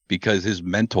 Because his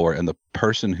mentor and the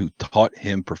person who taught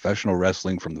him professional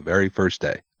wrestling from the very first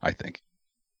day, I think,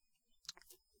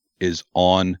 is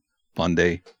on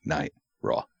Monday Night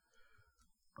Raw.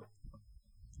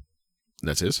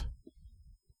 That's his?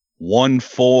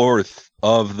 1/4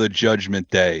 of the Judgment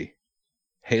Day,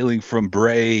 hailing from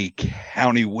Bray,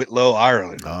 County Whitlow,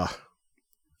 Ireland.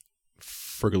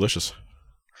 Fergalicious.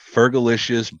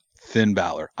 Finn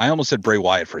Balor. I almost said Bray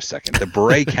Wyatt for a second. The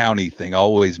Bray County thing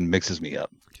always mixes me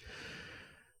up.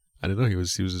 I didn't know he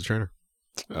was a trainer.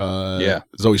 Yeah.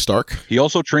 Zoe Stark. He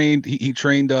also trained. He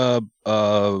trained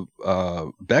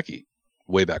Becky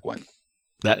way back when.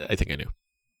 That I think I knew.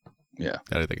 Yeah.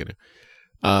 That I think I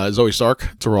knew. Zoe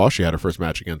Stark to Raw. She had her first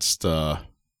match against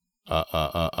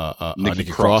Nikki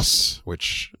Cross,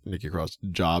 which Nikki Cross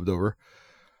jobbed over.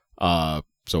 So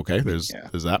okay, there's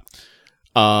that.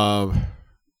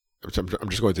 I'm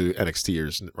just going through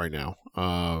NXTers right now.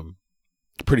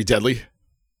 Pretty Deadly.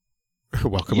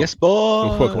 Welcome. Yes,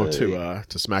 boy. Welcome up to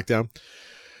SmackDown.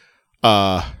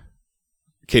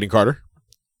 Kaden Carter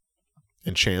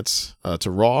and Chance to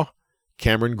Raw.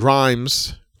 Cameron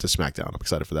Grimes to SmackDown. I'm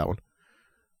excited for that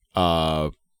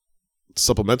one.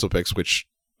 Supplemental picks, which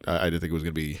I didn't think it was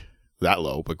going to be that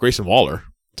low, but Grayson Waller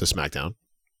to SmackDown.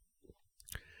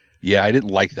 Yeah, I didn't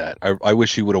like that. I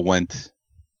wish he would have went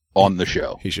on the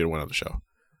show. He should have went on the show.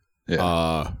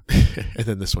 Yeah. And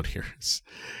then this one here is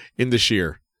In the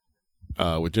Sheer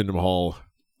with Jinder Mahal,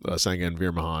 Sangha, and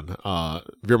Veer Mahan,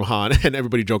 and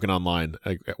everybody joking online.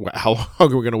 Like, how long are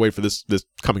we going to wait for this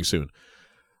coming soon?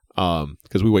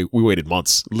 Because we waited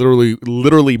months,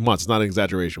 literally months. Not an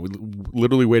exaggeration. We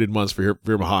literally waited months for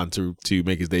Veer Mahan to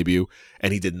make his debut,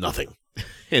 and he did nothing.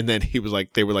 And then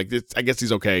they were like, I guess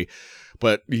he's okay,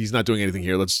 but he's not doing anything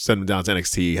here. Let's send him down to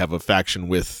NXT, have a faction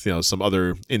with some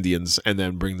other Indians, and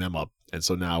then bring them up. And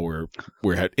so now we're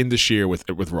in the sheer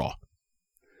with Raw.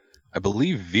 I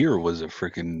believe Veer was a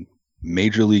freaking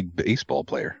Major League Baseball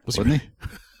player, wasn't he?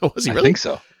 Was he really? I think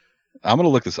so. I'm gonna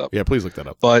look this up. Yeah, please look that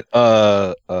up. But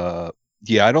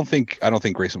yeah, I don't think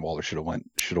Grayson Waller should have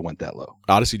went that low.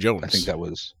 Odyssey Jones. I think that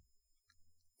was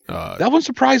that one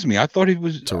surprised me. I thought he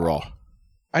was to Raw.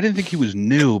 I didn't think he was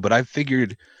new, but I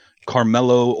figured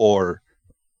Carmelo or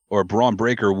Braun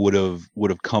Breaker would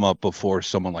have come up before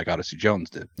someone like Odyssey Jones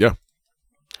did. Yeah.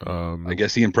 I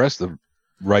guess he impressed the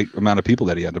right amount of people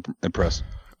that he had to impress.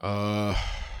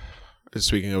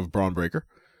 Speaking of Braun Breaker,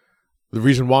 the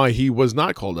reason why he was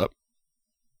not called up,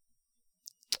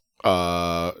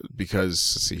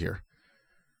 because let's see here,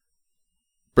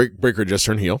 Breaker just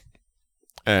turned heel,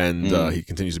 and he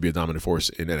continues to be a dominant force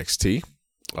in NXT.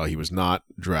 He was not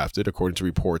drafted, according to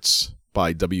reports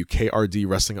by WKRD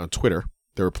Wrestling on Twitter.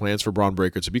 There were plans for Braun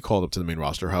Breaker to be called up to the main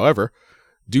roster. However,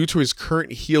 due to his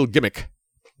current heel gimmick,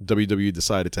 WWE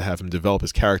decided to have him develop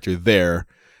his character there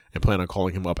and plan on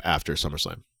calling him up after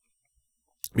SummerSlam.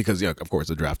 Because, of course,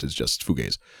 the draft is just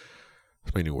fugazi.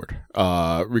 That's my new word.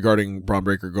 Regarding Braun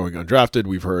Breaker going undrafted,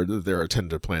 we've heard that there are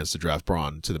tentative plans to draft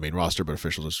Braun to the main roster, but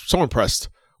officials are so impressed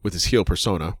with his heel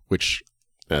persona, which,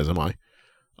 as am I,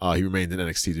 he remained in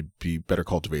NXT to be better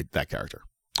cultivate that character.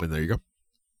 And there you go.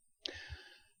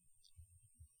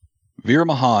 Veer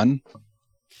Mahan,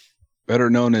 better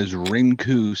known as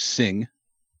Rinku Singh,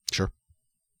 sure,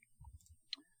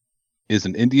 is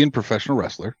an Indian professional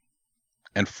wrestler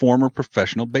and former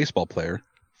professional baseball player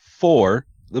for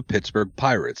the Pittsburgh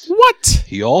Pirates. What?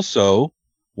 He also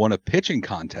won a pitching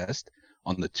contest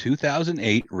on the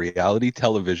 2008 reality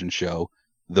television show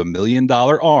The $1 Million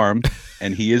Arm,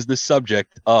 and he is the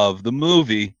subject of the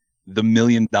movie The $1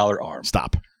 Million Arm.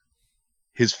 Stop.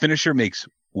 His finisher makes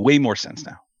way more sense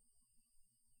now.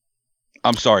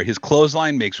 I'm sorry, his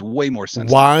clothesline makes way more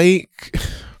sense. Why?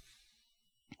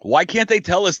 Why can't they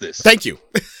tell us this? Thank you.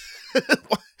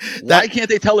 Why can't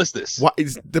they tell us this?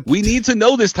 We need to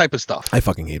know this type of stuff. I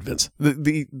fucking hate Vince.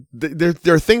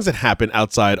 There are things that happen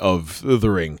outside of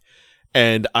the ring,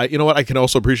 and you know what? I can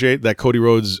also appreciate that Cody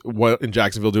Rhodes in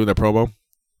Jacksonville doing that promo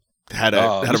had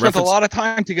a spent a lot of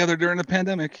time together during the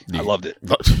pandemic. I loved it.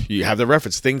 You have the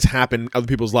reference. Things happen in other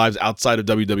people's lives outside of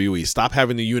WWE. Stop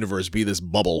having the universe be this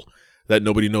bubble that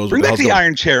nobody knows. Bring back the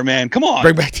iron chair, man. Come on.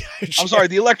 Bring back the iron chair. I'm sorry,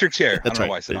 the electric chair. That's I don't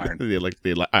know right. why I said iron.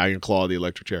 The iron claw, the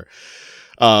electric chair.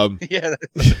 Yeah.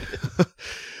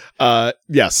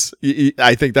 Yes,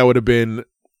 I think that would have been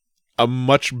a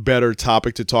much better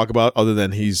topic to talk about, other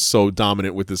than he's so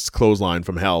dominant with this clothesline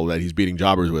from hell that he's beating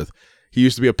jobbers with. He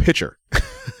used to be a pitcher,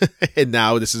 and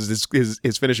now this is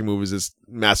his finishing move is this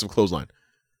massive clothesline.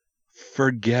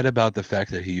 Forget about the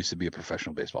fact that he used to be a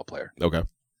professional baseball player. Okay.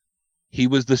 He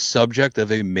was the subject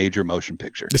of a major motion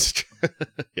picture.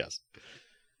 Yes.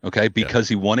 Okay, because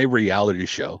he won a reality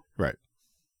show. Right.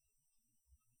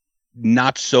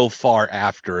 Not so far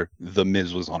after The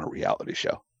Miz was on a reality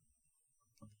show.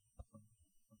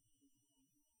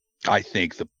 I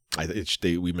think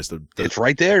we missed it's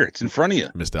right there. It's in front of you.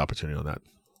 Missed the opportunity on that.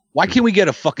 Why can't we get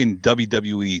a fucking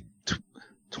WWE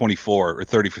 24 or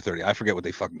 30 for 30? I forget what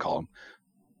they fucking call them.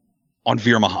 On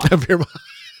Veer Mahan.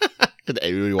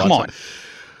 Come on.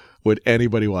 Would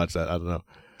anybody watch that? I don't know.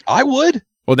 I would.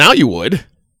 Well, now you would.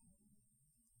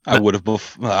 I would have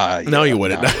before. No, you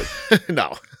wouldn't.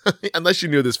 No. Unless you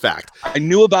knew this fact. I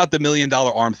knew about the $1 Million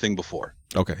Arm thing before.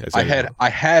 Okay. I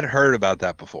had heard about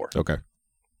that before. Okay.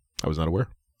 I was not aware.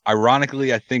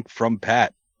 Ironically, I think from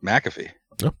Pat McAfee.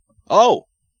 Yep. Oh,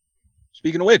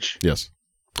 speaking of which. Yes.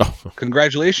 Oh.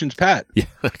 Congratulations, Pat. Yeah.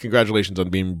 Congratulations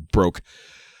on being broke.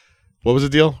 What was the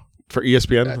deal for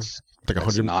ESPN? That's like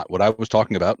 100. Not what I was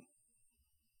talking about.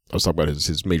 I was talking about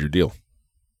his major deal.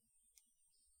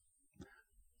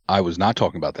 I was not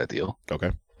talking about that deal.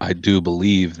 Okay. I do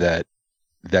believe that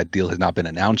deal has not been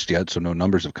announced yet, so no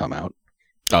numbers have come out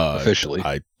officially.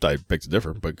 I beg to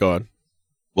differ, but go on.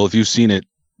 Well, if you've seen it,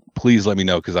 please let me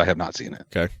know, because I have not seen it.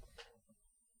 Okay.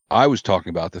 I was talking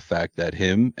about the fact that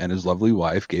him and his lovely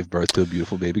wife gave birth to a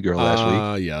beautiful baby girl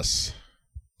last week. Yes.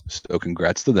 So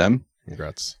congrats to them.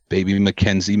 Congrats. Baby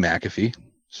Mackenzie McAfee.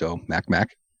 So Mac.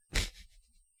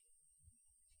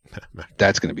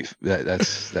 That's going to be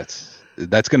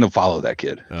that's going to follow that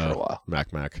kid for a while. Mac.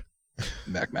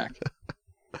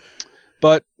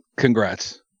 But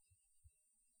congrats.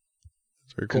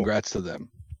 Very cool. Congrats to them.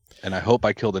 And I hope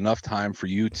I killed enough time for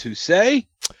you to say.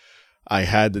 I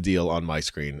had the deal on my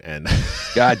screen, and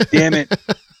God damn it.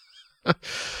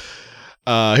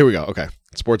 Here we go. Okay.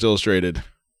 Sports Illustrated.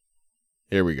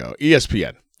 Here we go.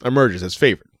 ESPN emerges as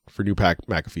favorite for new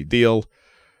McAfee deal.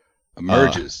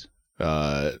 Emerges.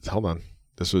 Hold on.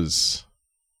 This was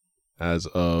as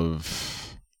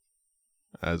of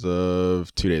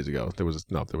 2 days ago. There was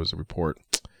a report.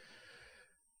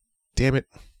 Damn it.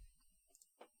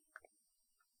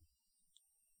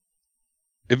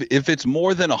 If it's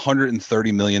more than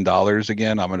 $130 million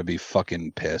again, I'm going to be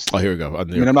fucking pissed. Oh, here we go. I'm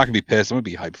not going to be pissed. I'm going to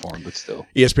be hyped for him, but still.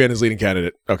 ESPN is leading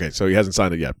candidate. Okay, so he hasn't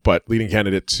signed it yet, but leading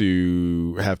candidate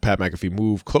to have Pat McAfee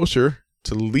move closer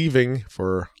to leaving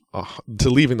the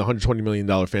 $120 million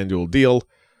FanDuel deal.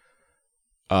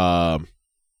 And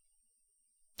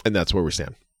that's where we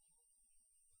stand.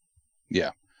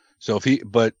 Yeah. So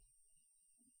but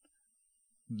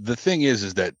the thing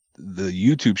is that the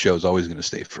YouTube show is always going to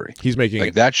stay free. He's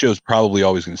making that show's probably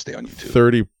always going to stay on YouTube.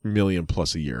 30 million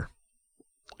plus a year,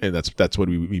 and that's what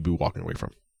we'd be walking away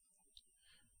from.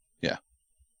 Yeah,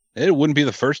 it wouldn't be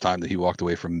the first time that he walked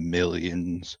away from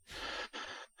millions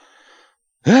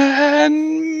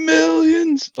and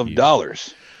millions of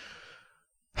dollars.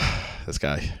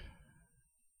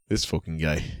 This fucking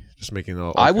guy, just making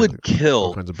all. I would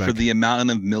kill for the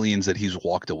amount of millions that he's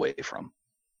walked away from.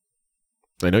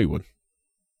 I know you would.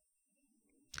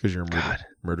 Because you're a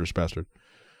murderous bastard.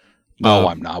 No,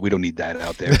 I'm not. We don't need that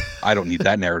out there. I don't need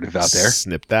that narrative out there.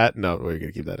 Snip that. No, we're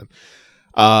going to keep that in.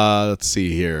 Let's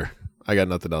see here. I got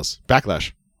nothing else.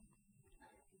 Backlash,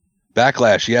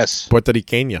 yes. Puerto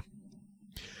Riqueña.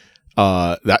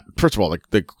 That first of all, like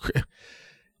the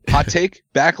hot take,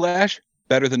 Backlash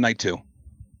better than night 2.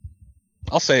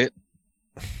 I'll say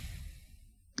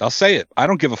it. I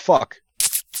don't give a fuck.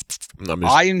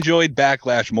 I enjoyed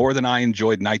Backlash more than I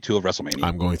enjoyed night 2 of WrestleMania.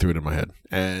 I'm going through it in my head,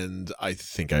 and I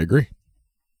think I agree.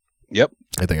 Yep,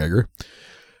 I think I agree.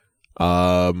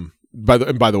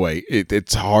 By the way,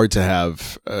 it's hard to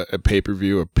have a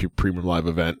pay-per-view, a premium live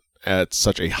event at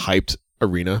such a hyped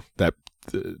arena. That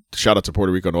shout out to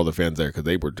Puerto Rico and all the fans there, because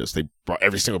they brought,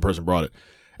 every single person brought it,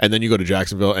 and then you go to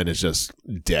Jacksonville and it's just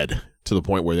dead to the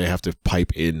point where they have to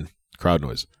pipe in crowd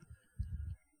noise.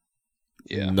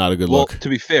 Yeah, not a good look. Well, to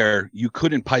be fair, you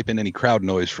couldn't pipe in any crowd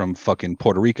noise from fucking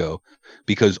Puerto Rico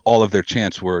because all of their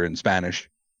chants were in Spanish.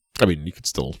 I mean, you could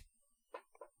still.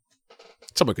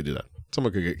 Someone could do that.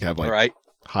 Someone could have like all right.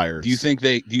 higher. Do you think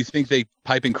they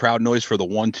pipe in crowd noise for the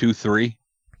 1, 2, 3?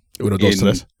 Uno, dos,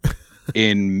 tres.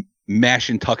 In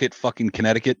Mashantucket, fucking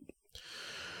Connecticut?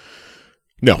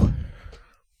 No.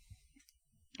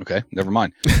 Okay, never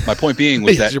mind. My point being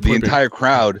was that the entire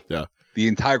crowd. Yeah. The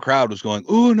entire crowd was going,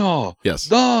 uno, yes,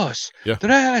 dos,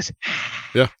 tres.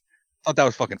 Yeah. I thought that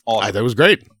was fucking awesome. I thought it was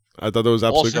great. I thought that was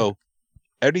absolutely also,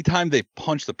 anytime they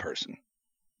punch the person,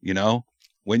 you know,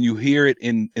 when you hear it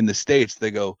in the States,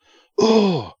 they go,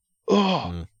 oh,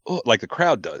 like the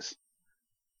crowd does.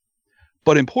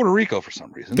 But in Puerto Rico, for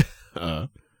some reason,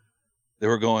 they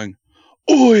were going,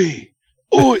 oi,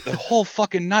 the whole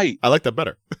fucking night. I like that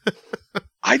better.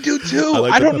 I do too.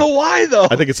 I don't know why though.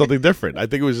 I think it's something different. I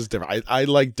think it was just different. I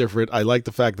like different. I like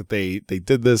the fact that they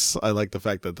did this. I like the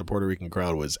fact that the Puerto Rican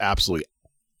crowd was absolutely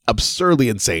absurdly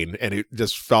insane, and it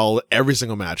just fell every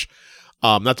single match.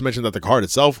 Not to mention that the card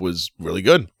itself was really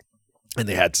good, and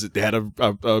they had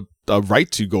a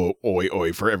right to go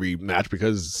oi for every match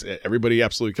because everybody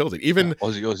absolutely killed it. Even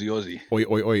Ozzy.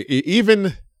 Oi.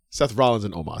 Even Seth Rollins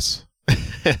and Omos.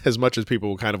 As much as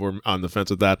people kind of were on the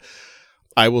fence with that,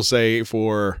 I will say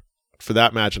for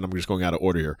that match, and I'm just going out of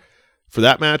order here, for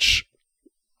that match,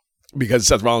 because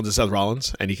Seth Rollins is Seth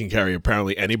Rollins, and he can carry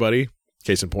apparently anybody,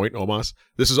 case in point, Omos,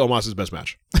 this is Omos' best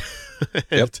match.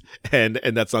 Yep. And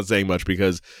that's not saying much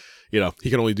because, you know, he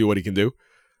can only do what he can do.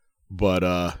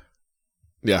 But,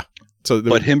 yeah.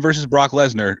 But him versus Brock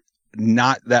Lesnar,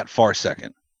 not that far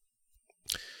second.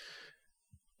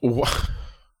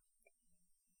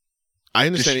 I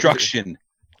understand.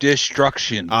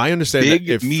 Destruction. I understand.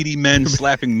 Big meaty men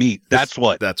slapping meat. That's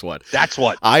what.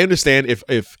 I understand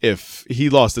if he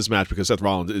lost this match because Seth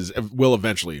Rollins will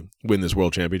eventually win this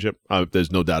world championship.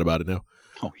 There's no doubt about it now.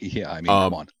 Oh yeah, I mean,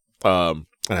 come on. And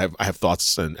I have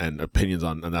thoughts and opinions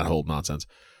on that whole nonsense.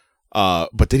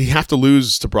 But did he have to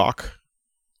lose to Brock?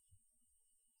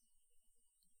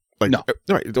 Like, no.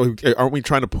 Right? Aren't we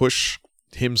trying to push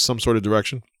him some sort of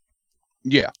direction?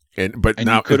 Yeah. And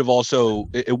now you could have also,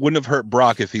 it wouldn't have hurt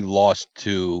Brock if he lost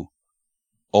to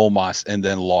Omos and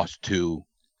then lost to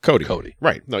Cody.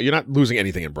 Right. No, you're not losing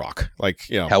anything in Brock. Like,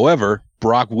 you know. However,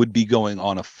 Brock would be going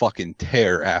on a fucking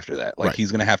tear after that. Like, right.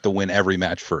 He's going to have to win every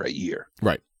match for a year.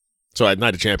 Right. So at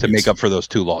Night of Champions, to make up for those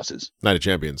 2 losses. Night of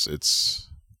Champions, it's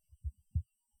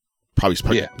probably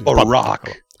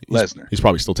Rock Lesnar. He's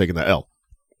probably still taking that L.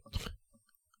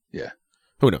 Yeah.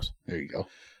 Who knows? There you go.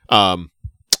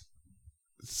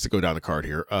 Let's go down the card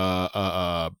here.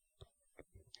 Bianca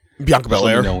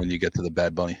Belair. Let me know when you get to the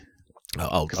Bad Bunny.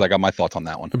 Because I got my thoughts on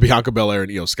that one. Bianca Belair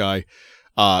and Io Sky.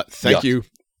 Thank you.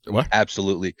 What?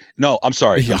 Absolutely. No, I'm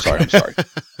sorry. I'm sorry.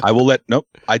 I will nope.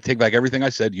 I take back everything I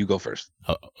said. You go first.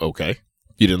 Okay.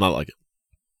 You did not like it.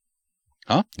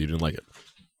 Huh? You didn't like it.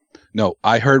 No,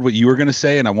 I heard what you were going to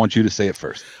say, and I want you to say it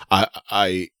first.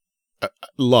 I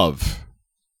love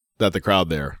that the crowd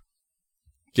there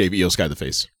gave Io Sky the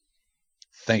face.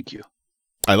 Thank you.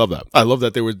 I love that. I love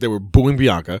that they were booing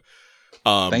Bianca.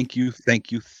 Thank you.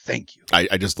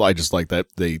 I just like that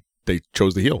they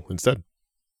chose the heel instead.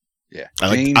 Yeah.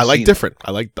 I like different.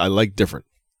 I like different.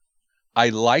 I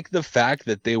like the fact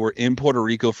that they were in Puerto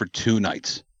Rico for 2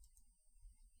 nights.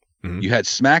 Mm-hmm. You had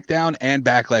SmackDown and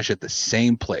Backlash at the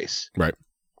same place. Right.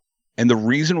 And the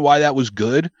reason why that was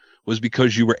good was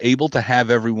because you were able to have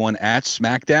everyone at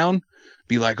SmackDown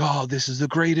be like, oh, this is the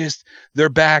greatest. They're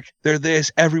back. They're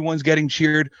this. Everyone's getting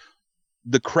cheered.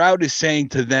 The crowd is saying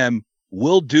to them,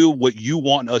 we'll do what you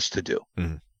want us to do.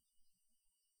 Mm-hmm.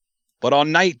 But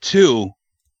on night 2,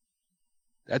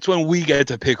 that's when we get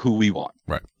to pick who we want.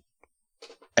 Right.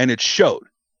 And it showed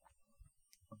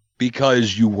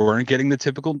because you weren't getting the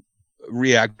typical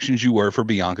reactions you were for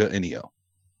Bianca and Io.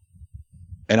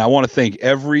 And I want to thank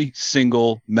every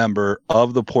single member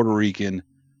of the Puerto Rican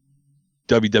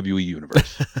WWE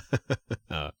universe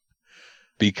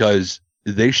because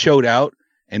they showed out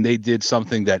and they did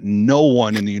something that no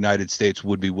one in the United States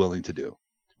would be willing to do.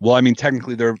 Well, I mean,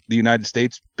 technically they're the United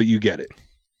States, but you get it.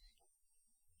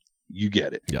 You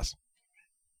get it. Yes.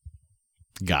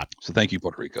 Got it. So thank you,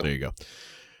 Puerto Rico. There you go.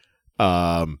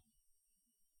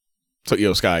 So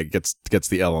Io Sky gets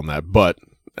the L on that, but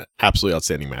absolutely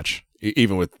outstanding match.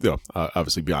 Even with,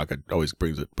 obviously Bianca always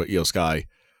brings it, but Io Sky,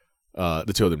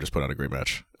 the two of them just put on a great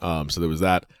match. So there was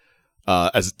that.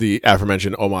 As the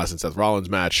aforementioned Omos and Seth Rollins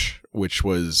match, which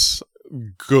was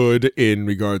good in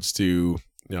regards to,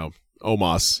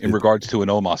 Omos. In regards to an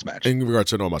Omos match. In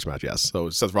regards to an Omos match, yes. So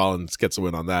Seth Rollins gets a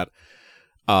win on that.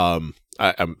 I'm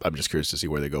just curious to see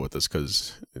where they go with this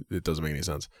because it doesn't make any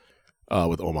sense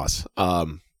with Omos.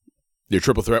 Your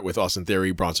triple threat with Austin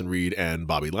Theory, Bronson Reed, and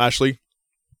Bobby Lashley.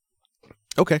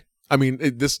 Okay. I mean,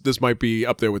 this might be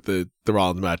up there with the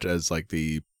Rollins match as like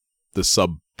the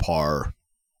subpar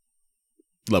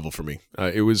level for me.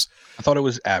 I thought it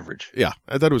was average. Yeah,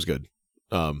 I thought it was good.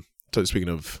 So speaking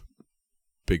of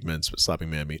big men slapping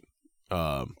man meat.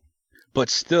 But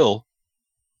still,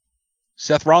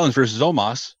 Seth Rollins versus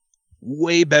Omos,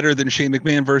 way better than Shane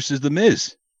McMahon versus The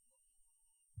Miz.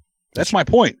 That's my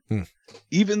point.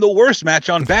 Even the worst match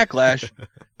on Backlash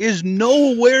is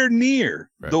nowhere near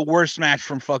the worst match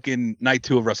from fucking night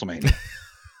 2 of WrestleMania.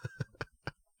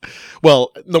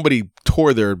 Well, nobody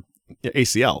tore their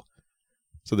ACL.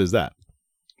 So there's that.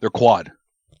 Their quad.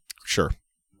 Sure.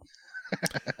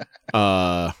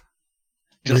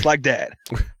 Just like dad.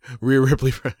 Rhea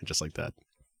Ripley, just like that.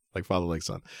 Like father, like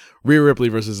son. Rhea Ripley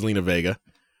versus Zelina Vega.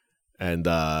 And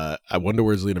I wonder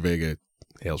where Zelina Vega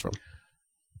hails from.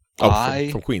 Oh,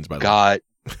 from Queens, by the way.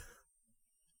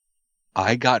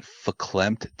 I got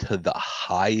verklempt to the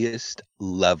highest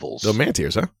levels. The man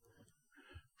tears, huh?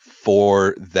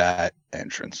 For that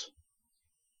entrance.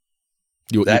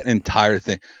 That entire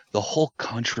thing. The whole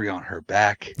country on her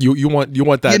back. You want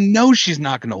that? She's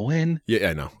not going to win.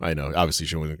 Yeah, I know. Obviously,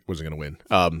 she wasn't going to win.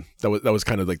 That was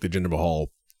kind of like the Jinder Mahal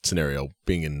scenario,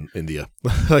 being in India.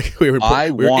 Like we were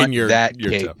want that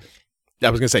cake. I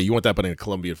was gonna say you want that, but in a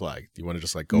Colombian flag. You want to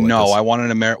just like go? No, like this? I want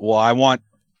an American. Well, I want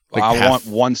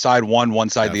one side one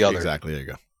side half, the other. Exactly. There you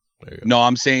go. No,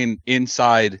 I'm saying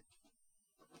inside.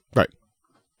 Right.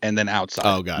 And then outside.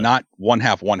 Oh, got it. Not one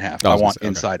half. I want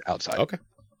inside, outside. Okay.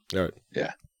 All right.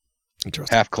 Yeah.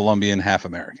 Interesting. Half Colombian, half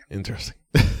American. Interesting.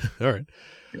 All right.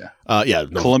 Yeah. Yeah.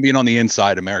 No. Colombian on the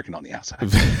inside, American on the outside.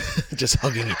 Just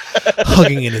hugging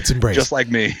in its embrace. Just like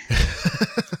me.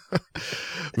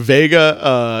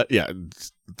 Vega,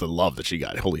 the love that she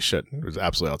got. Holy shit. It was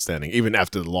absolutely outstanding. Even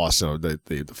after the loss,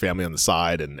 the family on the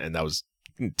side and that was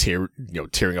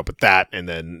tearing up at that, and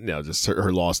then just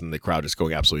her loss and the crowd just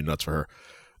going absolutely nuts for her.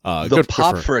 The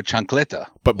pop for a chancleta.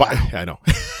 But I know.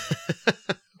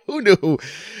 Who knew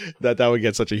that would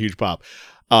get such a huge pop?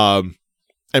 And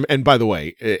by the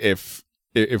way, if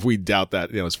we doubt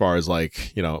that, as far as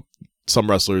like, some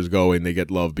wrestlers go and they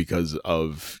get love because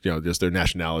of, just their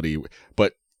nationality,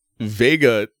 but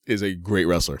Vega is a great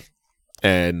wrestler.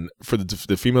 And for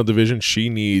the female division, she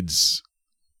needs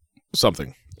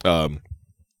something.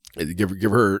 Give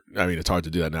her, I mean, it's hard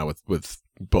to do that now with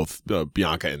both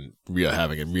Bianca and Rhea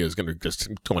and Rhea's going to just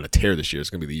go on a tear this year. It's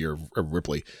going to be the year of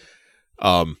Ripley. But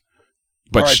all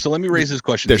right, so let me raise this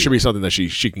question. There should be something that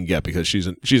she can get because she's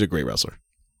a great wrestler.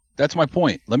 That's my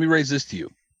point. Let me raise this to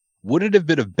you. Would it have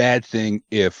been a bad thing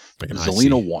if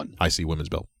Zelina won? IC women's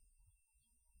belt.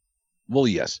 Well,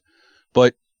 yes.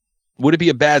 But would it be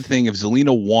a bad thing if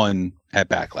Zelina won at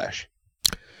Backlash?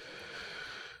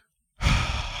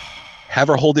 Have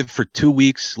her hold it for 2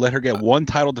 weeks. Let her get one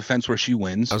title defense where she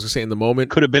wins. I was going to say in the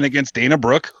moment. Could have been against Dana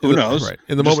Brooke. Who knows? Right.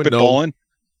 In the moment, no.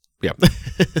 Yeah.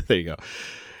 There you go.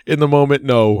 In the moment,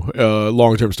 no.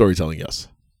 Long-term storytelling, yes.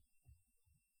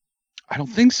 I don't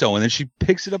think so. And then she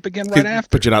picks it up again right after.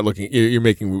 But you're not looking. You're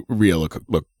making Rhea look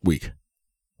weak.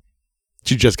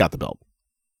 She just got the belt.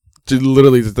 She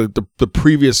literally the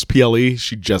previous PLE.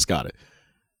 She just got it.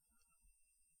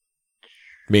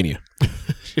 Mania.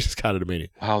 She just got it at Mania.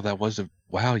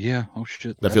 Wow, yeah. Oh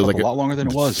shit. That feels like a lot longer than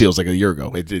it was. Feels like a year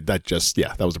ago.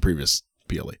 That was the previous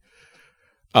PLE.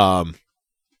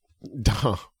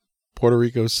 Puerto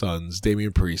Rico Suns,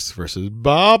 Damian Priest versus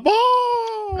Baba.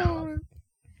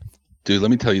 Dude, let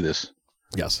me tell you this.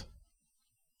 Yes.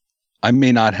 I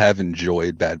may not have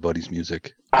enjoyed Bad Buddy's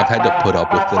music. I've had to put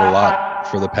up with it a lot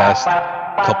for the past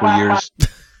couple years.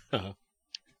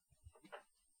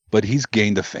 But he's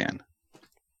gained a fan.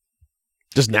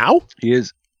 Just now? He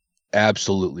is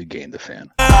absolutely gained a fan.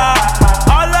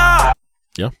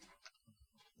 Yeah.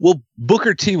 Well,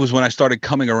 Booker T was when I started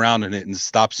coming around in it and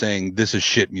stopped saying this is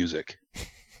shit music.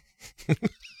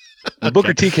 When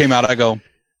Booker T came out, I go,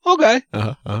 okay,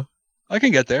 I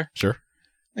can get there. Sure.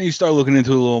 And you start looking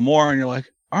into it a little more, and you're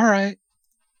like, all right,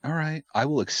 I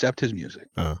will accept his music.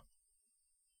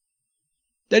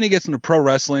 Then he gets into pro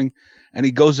wrestling, and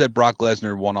he goes at Brock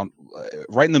Lesnar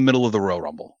right in the middle of the Royal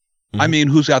Rumble. I mean,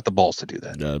 who's got the balls to do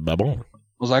that? I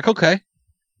was like, okay,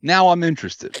 now I'm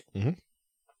interested.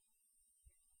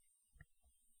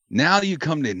 Now you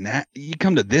come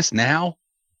to this now,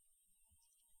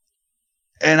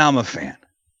 and I'm a fan.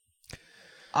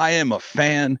 I am a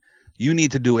fan. You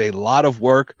need to do a lot of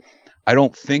work. I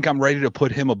don't think I'm ready to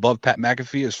put him above Pat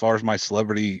McAfee as far as my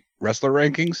celebrity wrestler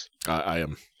rankings. I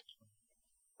am.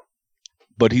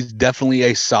 But he's definitely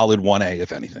a solid 1A,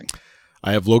 if anything.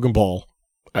 I have Logan Paul.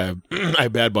 I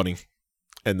have Bad Bunny.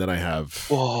 And then I have...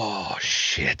 Oh,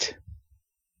 shit.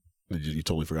 You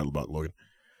totally forgot about Logan.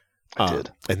 I did.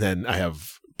 And then I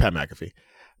have Pat McAfee.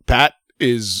 Pat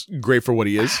is great for what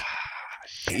he is.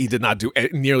 He did not do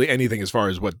nearly anything as far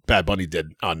as what Bad Bunny did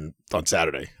on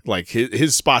Saturday. Like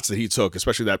his spots that he took,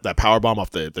 especially that powerbomb off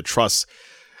the truss,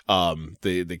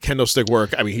 the kendo stick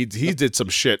work. I mean, he did some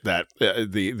shit that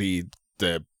the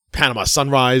Panama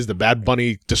Sunrise, the Bad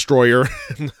Bunny Destroyer,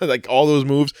 like all those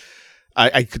moves.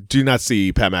 I do not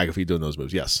see Pat McAfee doing those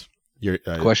moves. Yes.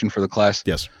 Question for the class.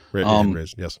 Yes.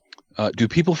 Yes. Do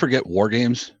people forget War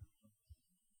Games?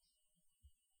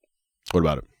 What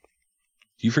about it?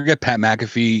 Do you forget Pat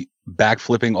McAfee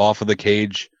backflipping off of the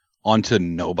cage onto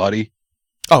nobody?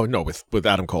 Oh, no, with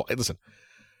Adam Cole. Hey, listen.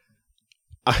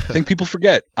 I think people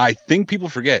forget. And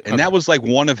okay. That was like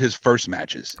one of his first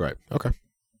matches. Right. Okay.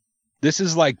 This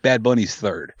is like Bad Bunny's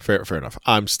third. Fair enough.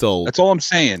 That's all I'm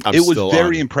saying. It was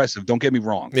very impressive. Don't get me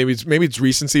wrong. Maybe it's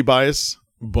recency bias,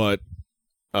 but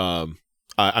I'm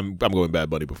going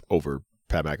Bad Bunny over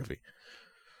Pat McAfee.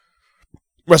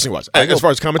 Wrestling wise, as far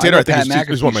as commentator, I think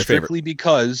he's one of my favorite.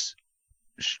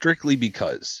 Strictly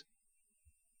because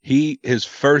his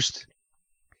first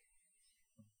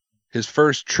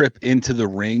trip into the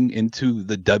ring, into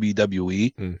the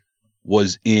WWE,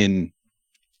 was in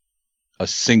a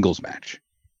singles match.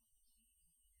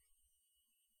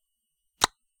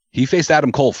 He faced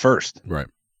Adam Cole first, right,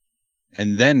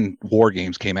 and then War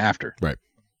Games came after. Right.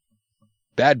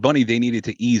 Bad Bunny, they needed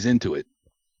to ease into it.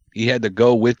 He had to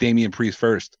go with Damian Priest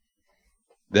first.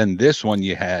 Then this one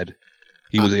he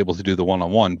was able to do the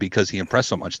one-on-one because he impressed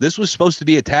so much. This was supposed to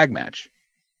be a tag match.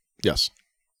 Yes.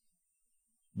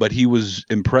 But he was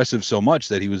impressive so much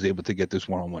that he was able to get this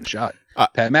one-on-one shot.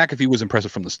 Pat McAfee was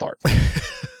impressive from the start.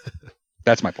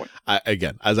 That's my point.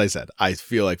 Again, as I said, I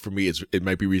feel like for me it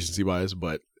might be recency bias,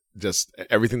 but just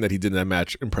everything that he did in that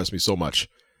match impressed me so much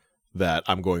that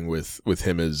I'm going with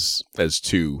him as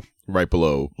 2 right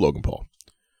below Logan Paul.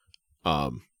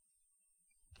 But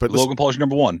Logan Paul is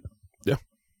number 1. Yeah,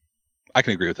 I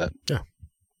can agree with that. Yeah,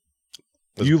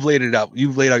 you've laid it out.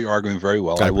 You've laid out your argument very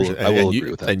well. I will agree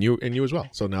with that, and you as well.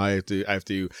 So now I have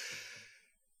to.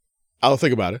 I'll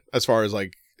think about it as far as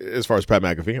Pat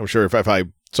McAfee. I'm sure if I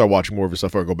start watching more of his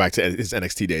stuff or go back to his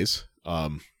NXT days, I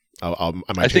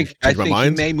might change my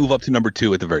mind. He may move up to number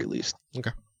 2 at the very least.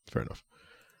 Okay, fair enough.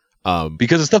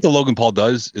 Because the stuff that Logan Paul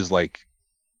does is like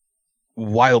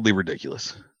wildly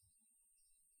ridiculous.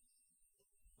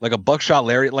 Like a buckshot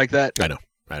lariat like that. I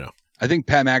know. I think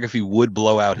Pat McAfee would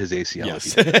blow out his ACL.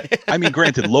 Yes. I mean,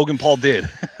 granted, Logan Paul did.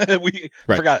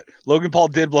 Forgot. Logan Paul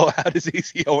did blow out his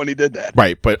ACL when he did that.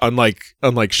 Right, but unlike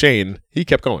Shane, he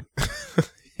kept going.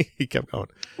 He kept going.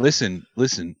 Listen.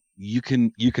 You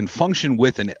can function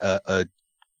with a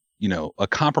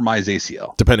compromised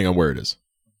ACL, depending on where it is.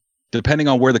 Depending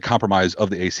on where the compromise of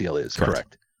the ACL is.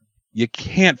 Correct. You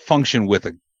can't function with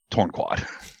a torn quad.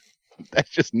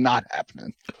 That's just not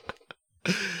happening.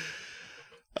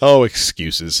 Oh,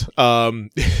 excuses.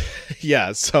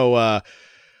 Yeah. So,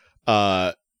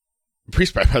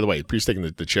 Priest. By the way, Priest taking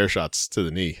the chair shots to the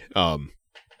knee.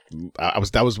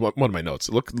 That was one of my notes.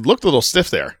 It looked a little stiff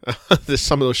there. There's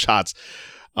some of those shots.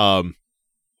 He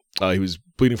was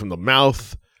bleeding from the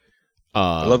mouth.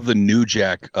 I love the New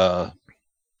Jack. Fuck.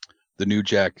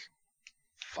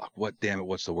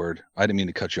 What's the word? I didn't mean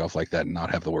to cut you off like that and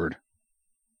not have the word.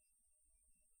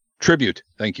 Tribute.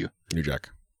 Thank you. New Jack.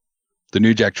 The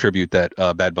New Jack tribute that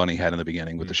Bad Bunny had in the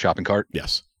beginning with the shopping cart.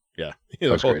 Yes. Yeah.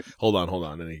 Great. Hold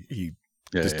on. And he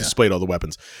displayed all the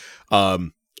weapons.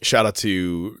 Shout out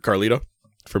to Carlito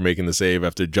for making the save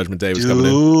after Judgment Day was coming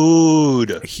in.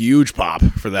 Dude. A huge pop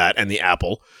for that and the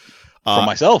apple. From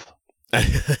myself. And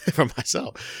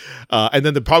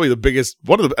then probably the biggest,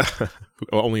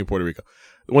 only in Puerto Rico,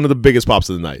 one of the biggest pops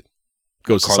of the night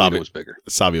goes to Carlito was bigger.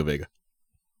 Savio Vega.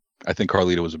 I think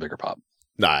Carlito was a bigger pop.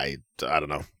 I don't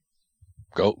know.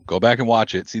 Go back and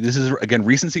watch it. See, this is again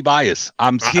recency bias.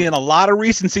 I'm seeing a lot of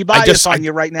recency bias on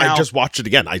you right now. I just watched it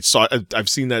again. I've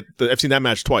seen that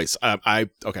match twice.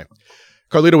 Okay.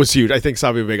 Carlito was huge. I think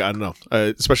Savio Vega. I don't know,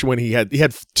 especially when he had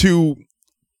two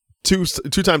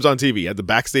times on TV. He had the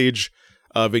backstage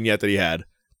vignette that he had,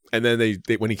 and then they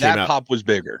when he came out, that pop was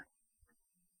bigger.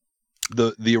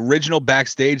 The original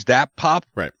backstage, that pop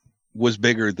right was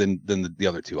bigger than the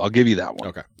other two. I'll give you that one.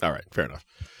 Okay, all right, fair enough.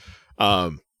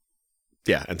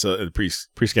 Yeah, and so Priest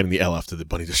getting the L after the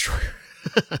Bunny Destroyer.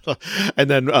 And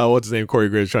then what's his name? Corey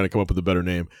Graves trying to come up with a better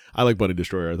name. I like Bunny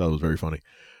Destroyer. I thought it was very funny.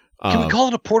 Can we call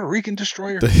it a Puerto Rican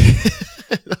destroyer?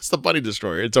 That's the Bunny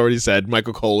Destroyer. It's already said.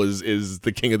 Michael Cole is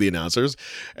the king of the announcers,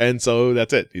 and so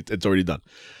that's it. It's already done.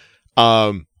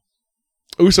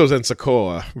 Usos and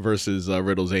Sikoa versus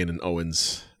Riddle, Zayn, and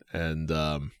Owens, and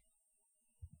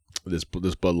this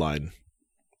bloodline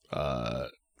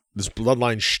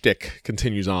shtick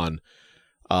continues on.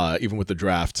 Even with the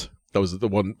draft, that was the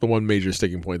one major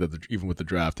sticking point. That even with the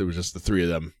draft, it was just the three of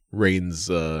them: Reigns,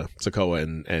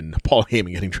 Sikoa, and Paul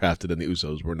Heyman getting drafted, and the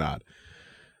Usos were not.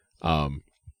 And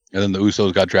then the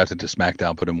Usos got drafted to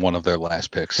SmackDown, put in one of their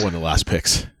last picks. One of the last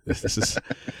picks. This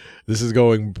is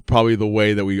going probably the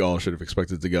way that we all should have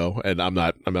expected to go, and I'm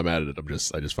not mad at it.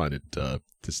 I just find it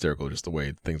hysterical, just the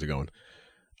way things are going.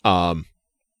 I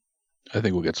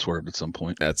think we'll get swerved at some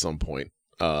point.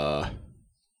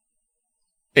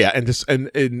 Yeah, and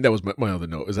that was my other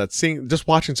note, is that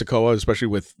watching Sikoa, especially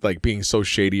with like being so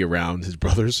shady around his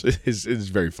brothers, is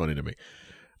very funny to me.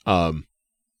 Yeah.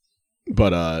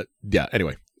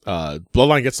 Anyway,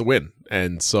 Bloodline gets the win,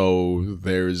 and so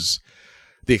there's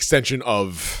the extension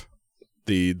of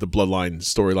the Bloodline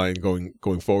storyline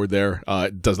going forward. There,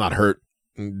 it didn't hurt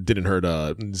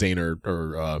Zayn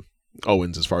or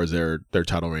Owens as far as their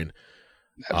title reign.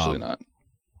 Absolutely not.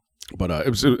 But it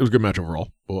was a good match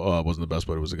overall. Well, wasn't the best,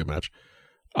 but it was a good match.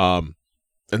 And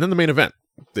then the main event,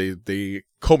 the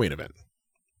co-main event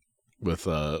with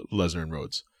Lesnar and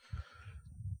Rhodes.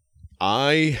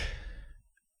 I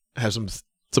have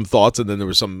some thoughts, and then there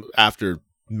was some after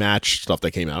match stuff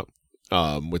that came out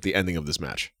with the ending of this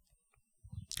match.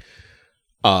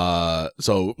 So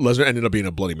Lesnar ended up being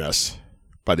a bloody mess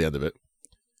by the end of it.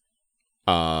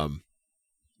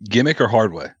 Gimmick or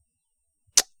hard way?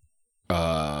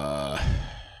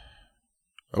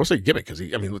 I would say gimmick, because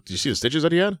did you see the stitches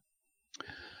that he had?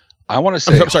 I want to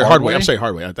say I'm sorry, hard way. I'm sorry,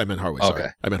 hard way. I meant hard way. Sorry. Okay.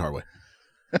 I meant hard way.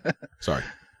 Sorry.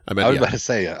 I was about to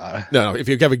say no. If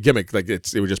you have a gimmick, like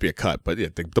it would just be a cut. But yeah,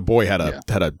 the boy had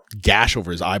a gash over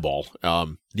his eyeball.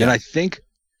 And I think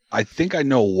I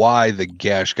know why the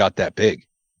gash got that big.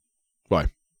 Why?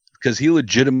 Because he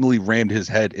legitimately rammed his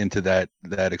head into that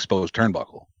exposed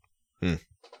turnbuckle.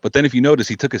 But then, if you notice,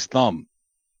 he took his thumb.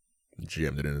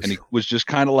 Jammed it in his... And he was just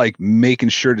kind of like making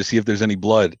sure to see if there's any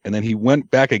blood, and then he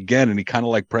went back again, and he kind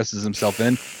of like presses himself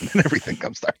in, and then everything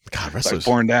comes down. God, wrestlers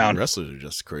pouring down. Wrestlers are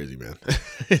just crazy, man.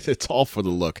 It's all for the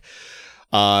look.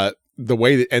 The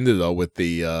way it ended though, with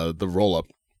the roll up,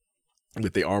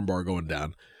 with the armbar going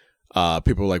down,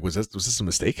 people were like, was this a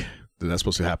mistake? Did that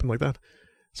supposed to happen like that?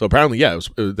 So apparently, yeah,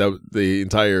 the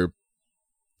entire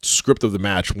script of the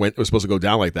match was supposed to go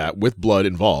down like that, with blood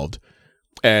involved.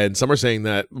 And some are saying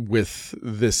that with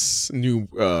this new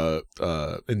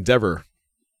Endeavor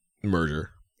merger,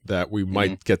 that we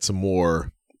might get some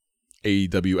more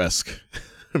AEW-esque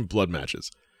blood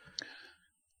matches.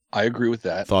 I agree with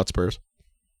that. Thoughts, prayers?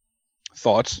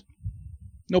 Thoughts?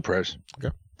 No prayers.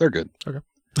 Okay. They're good. Okay.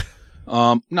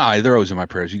 Nah, they're always in my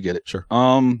prayers. You get it. Sure.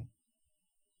 I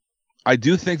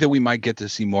do think that we might get to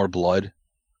see more blood.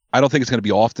 I don't think it's going to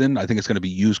be often. I think it's going to be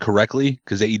used correctly,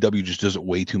 because AEW just does it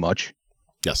way too much.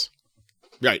 Yes.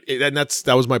 Right. And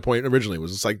that was my point originally,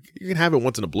 was it's like, you can have it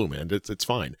once in a blue, man. It's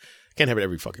fine. Can't have it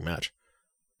every fucking match.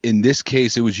 In this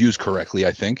case, it was used correctly,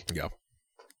 I think. Yeah.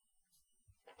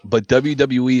 But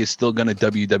WWE is still going to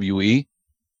WWE.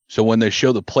 So when they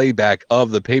show the playback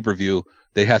of the pay-per-view,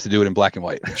 they have to do it in black and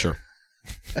white. Sure.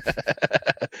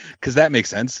 Because that makes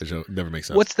sense. It never makes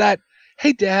sense. What's that?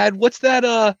 Hey, Dad, what's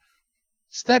that?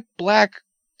 It's that black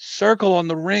circle on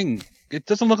the ring. It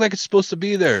doesn't look like it's supposed to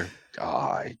be there.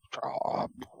 That's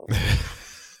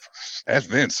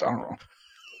Vince. I don't know.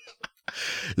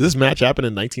 Did this match happen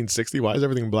in 1960? Why is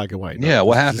everything in black and white? No, yeah,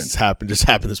 what happened? Just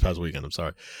happened this past weekend. I'm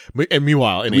sorry. And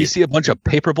meanwhile, we see a bunch of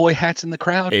Paperboy hats in the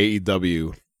crowd.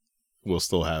 AEW will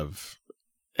still have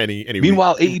any.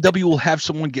 Meanwhile, AEW will have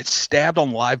someone get stabbed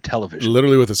on live television,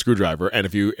 literally with a screwdriver. And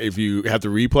if you have the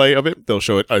replay of it, they'll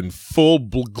show it in full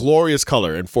glorious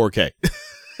color in 4K.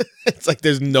 It's like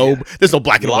there's no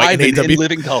black and white in AEW. In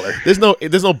living color. There's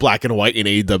no black and white in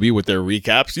AEW with their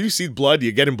recaps. You see blood,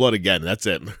 you're getting blood again. That's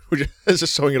it. It's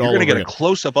just showing it all. You're going to get again. a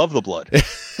close up of the blood.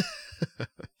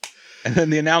 And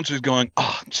then the announcer's going,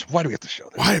 why do we have to show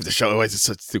this? Why do we have to show it?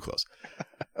 It's too close.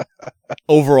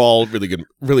 Overall,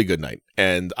 really good night.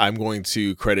 And I'm going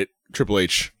to credit Triple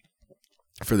H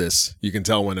for this. You can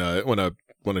tell when a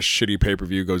shitty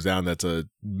pay-per-view goes down that's a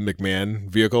McMahon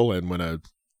vehicle, and when a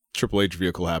Triple H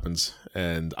vehicle happens.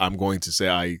 And I'm going to say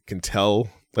I can tell,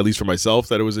 at least for myself,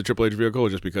 that it was a Triple H vehicle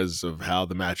just because of how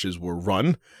the matches were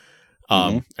run.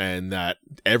 And that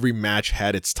every match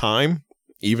had its time.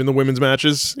 Even the women's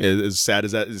matches, as sad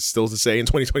as that is still to say in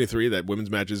 2023, that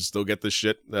women's matches still get this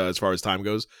shit as far as time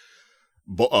goes.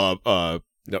 Io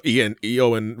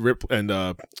and Rip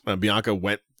and Bianca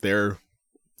went their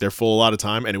full allotted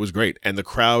time, and it was great. And the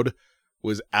crowd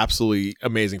was absolutely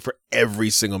amazing for every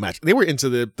single match. They were into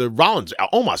the Rollins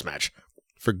Omos match,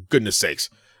 for goodness sakes.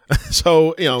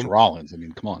 So it's Rollins. I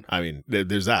mean, come on. I mean,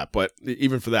 there's that, but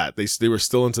even for that, they were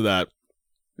still into that.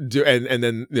 And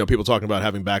then people talking about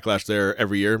having Backlash there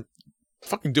every year.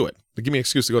 Fucking do it. Give me an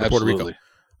excuse to go to Puerto Rico.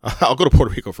 I'll go to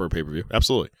Puerto Rico for a pay-per-view.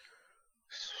 Absolutely.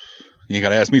 You ain't got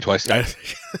to ask me twice. I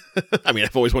mean,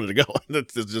 I've always wanted to go.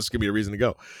 Just give me a reason to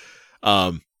go.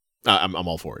 I'm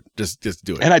all for it. Just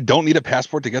do it. And I don't need a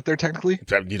passport to get there. Technically,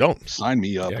 you don't. Sign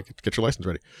me up. Yeah, get your license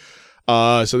ready.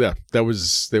 So yeah, there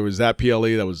was that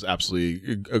PLE. That was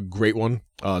absolutely a great one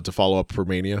to follow up for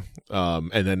Mania.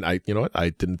 And then I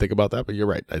didn't think about that, but you're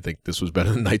right. I think this was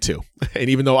better than night 2. And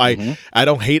even though I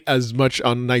don't hate as much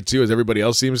on night 2 as everybody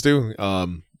else seems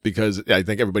to, because I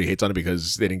think everybody hates on it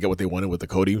because they didn't get what they wanted with the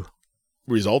Cody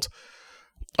result.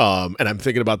 And I'm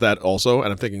thinking about that also,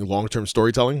 and I'm thinking long-term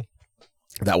storytelling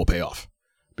that will pay off,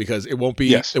 because it won't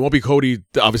be Cody.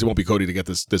 Obviously, it won't be Cody to get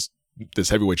this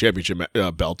heavyweight championship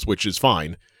belt, which is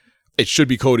fine. It should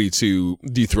be Cody to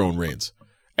dethrone Reigns.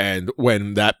 And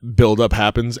when that build-up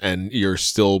happens and you're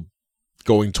still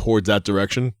going towards that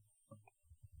direction,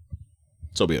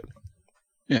 so be it.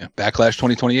 Yeah, Backlash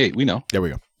 2028. We know. There we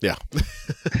go. Yeah.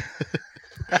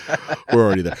 We're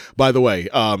already there. By the way,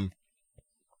 I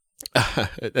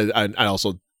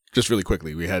also, just really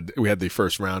quickly, we had the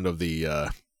first round of the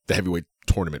heavyweight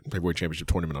championship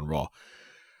tournament on Raw,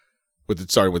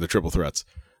 starting with the triple threats,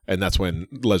 and that's when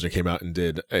Lesnar came out and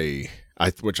did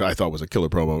which I thought was a killer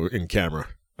promo in camera.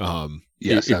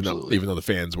 Yes, even though the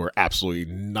fans were absolutely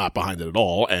not behind it at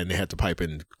all, and they had to pipe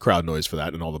in crowd noise for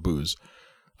that and all the boos.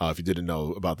 If you didn't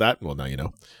know about that, well, now you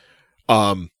know.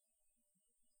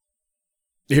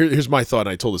 Here's my thought, and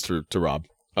I told this to Rob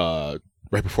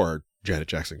right before our Janet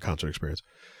Jackson concert experience.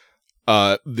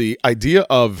 The idea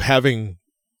of having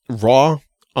Raw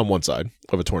on one side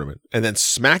of a tournament and then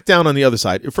SmackDown on the other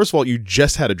side. First of all, you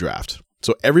just had a draft.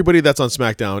 So everybody that's on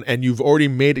SmackDown, and you've already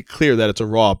made it clear that it's a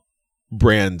Raw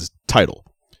brand title.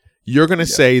 You're going to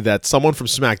say that someone from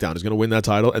SmackDown is going to win that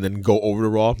title and then go over to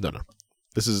Raw? No.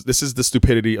 This is the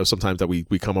stupidity of sometimes that we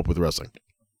come up with wrestling.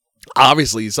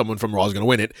 Obviously, someone from Raw is going to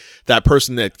win it. That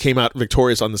person that came out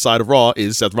victorious on the side of Raw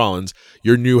is Seth Rollins,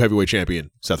 your new heavyweight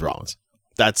champion, Seth Rollins.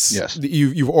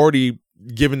 You've already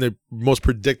given the most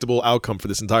predictable outcome for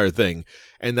this entire thing,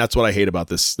 and that's what I hate about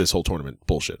this whole tournament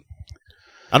bullshit.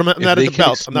 I'm not mad at the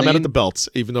belt. I'm not mad at the belts,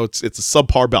 even though it's a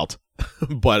subpar belt.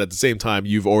 But at the same time,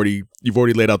 you've already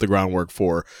laid out the groundwork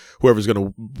for whoever's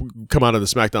going to come out on the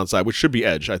SmackDown side, which should be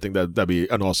Edge. I think that'd be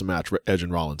an awesome match, Edge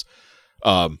and Rollins.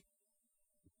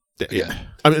 Yeah.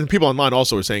 I mean, people online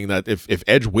also are saying that if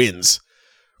Edge wins,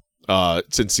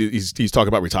 since he's talking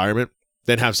about retirement,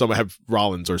 then have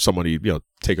Rollins or somebody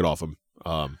take it off him.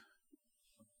 I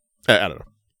don't know.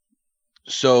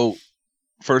 So,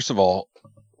 first of all,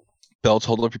 belts,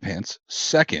 hold up your pants.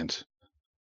 Second,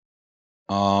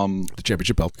 the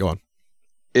championship belt. Go on.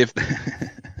 If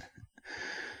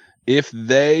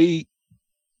they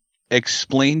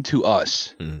explain to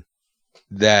us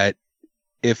that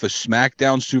if a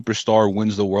SmackDown superstar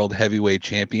wins the World Heavyweight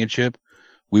Championship,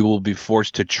 we will be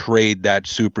forced to trade that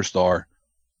superstar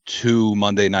to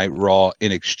Monday Night Raw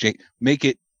in exchange. Make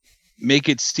it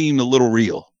seem a little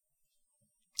real.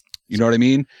 You know what I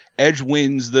mean? Edge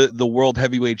wins the World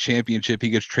Heavyweight Championship. He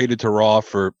gets traded to Raw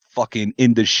for fucking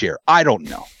Indus share. I don't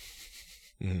know.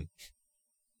 Mm-hmm.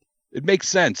 It makes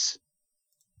sense.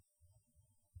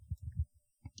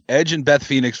 Edge and Beth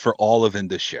Phoenix for all of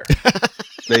Indus share.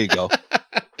 There you go.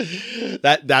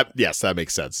 That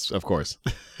makes sense. Of course.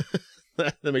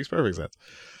 That makes perfect sense.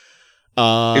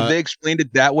 If they explained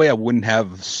it that way, I wouldn't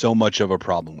have so much of a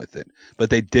problem with it. But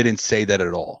they didn't say that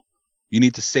at all. You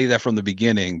need to say that from the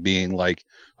beginning, being like,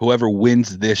 whoever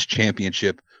wins this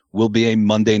championship will be a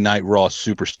Monday Night Raw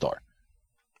superstar.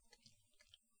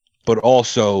 but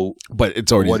also,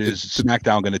 it's already what is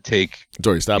SmackDown going to take it's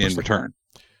already established in return?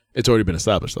 It's already been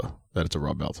established, though, that it's a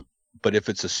Raw belt. But if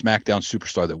it's a SmackDown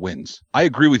superstar that wins, I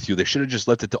agree with you. They should have just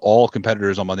left it to all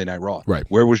competitors on Monday Night Raw. Right.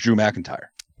 Where was Drew McIntyre?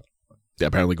 Yeah,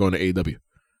 apparently going to AEW.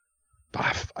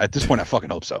 At this point, I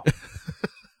fucking hope so.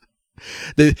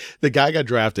 The guy got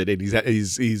drafted, and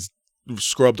he's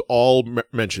scrubbed all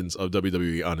mentions of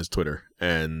WWE on his Twitter,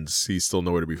 and he's still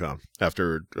nowhere to be found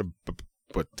after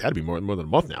what had to be more than a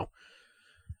month now.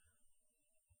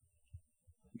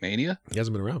 Mania? He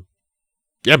hasn't been around.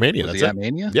 Yeah, Mania. Was that's he it. at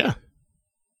Mania? Yeah.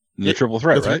 The triple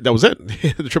threat, right? That was it.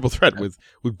 The triple threat with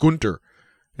Gunther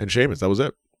and Sheamus. That was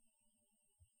it.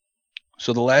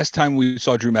 So the last time we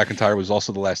saw Drew McIntyre was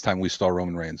also the last time we saw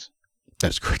Roman Reigns. That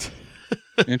is correct.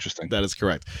 Interesting. That is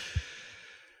correct.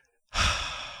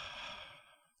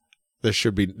 There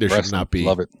should not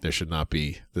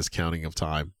be this counting of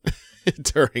time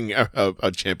during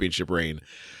a championship reign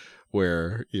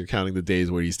where you're counting the days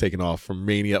where he's taken off from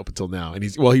Mania up until now, and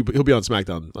he'll be on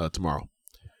SmackDown tomorrow.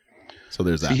 So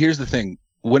there's that. See, here's the thing: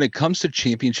 when it comes to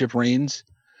championship reigns,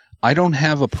 I don't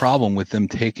have a problem with them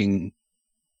taking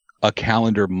a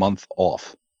calendar month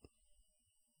off,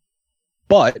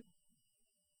 but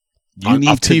you need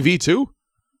off TV too.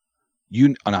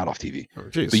 Not off TV,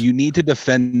 but you need to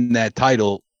defend that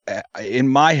title. In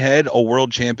my head, a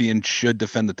world champion should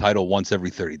defend the title once every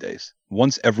 30 days,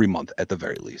 once every month at the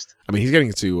very least. I mean, he's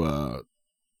getting to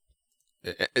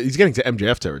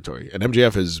MJF territory, and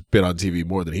MJF has been on TV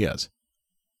more than he has.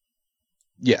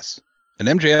 Yes, and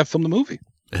MJF filmed the movie.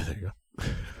 There you go.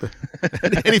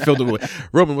 And he filmed the movie.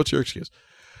 Roman, what's your excuse?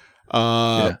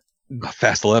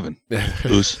 Fast 11.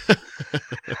 Goose.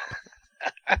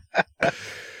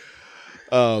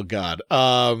 Oh God.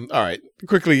 All right.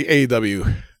 Quickly,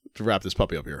 AEW to wrap this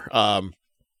puppy up here.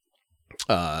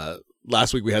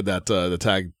 Last week we had that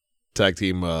the tag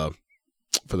team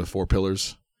for the Four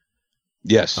Pillars.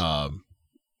 Yes.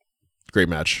 Great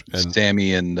match. And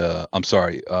Sammy and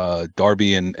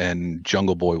Darby and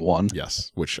Jungle Boy won.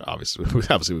 Yes, which obviously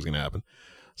was going to happen.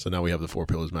 So now we have the Four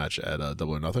Pillars match at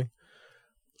Double or Nothing.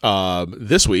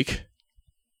 This week,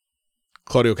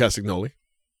 Claudio Castagnoli,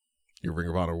 your Ring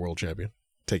of Honor World Champion,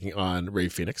 taking on Rey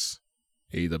Fenix,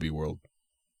 AEW World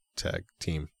Tag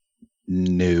Team.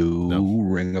 No.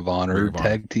 Ring of Honor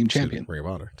Tag Team Champion. Ring of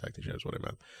Honor Tag Team Champion is what I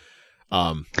meant.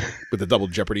 With the double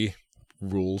jeopardy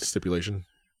rule stipulation.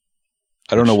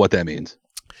 I don't know what that means.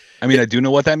 I mean, I do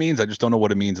know what that means. I just don't know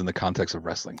what it means in the context of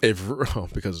wrestling.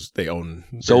 Because they own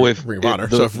Ring of Honor.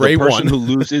 So if Ray won, the person who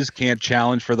loses can't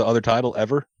challenge for the other title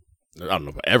ever? I don't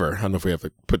know ever. I don't know if we have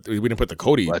to we didn't put the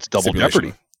Cody. Well, that's double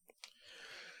jeopardy.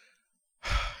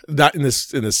 Not in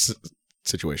this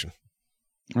situation.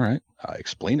 All right.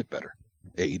 Explain it better.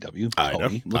 AEW. I know.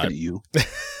 Looking at you.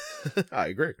 I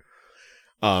agree.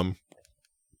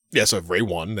 Yeah, so if Ray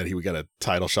won, then he would get a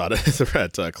title shot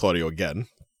at Claudio again.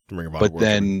 But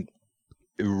then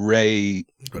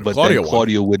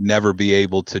Claudio would never be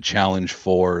able to challenge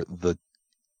for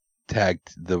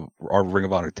our Ring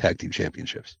of Honor Tag Team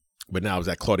Championships. But now, is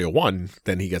that Claudio won,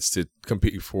 then he gets to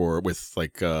compete with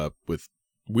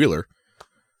Wheeler.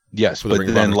 Yes, but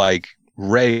then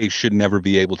Ray should never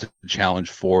be able to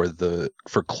challenge for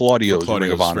Claudio's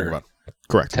Ring of Honor.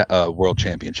 Correct. World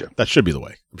Championship. That should be the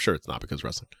way. I'm sure it's not because of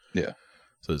wrestling. Yeah.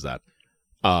 So there's that.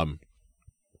 And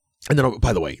then,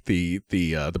 by the way, the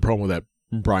promo that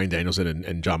Bryan Danielson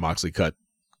and Jon Moxley cut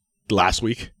last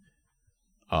week,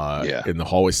 in the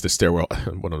hallways, the stairwell,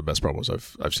 one of the best promos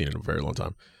I've seen in a very long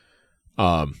time.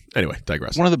 Anyway,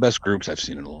 digress. One of the best groups I've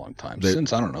seen in a long time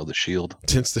since The Shield.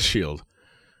 Since the Shield.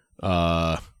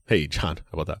 Hey John,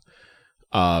 how about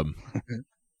that?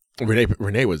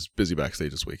 Renee was busy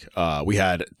backstage this week. We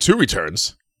had 2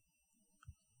 returns.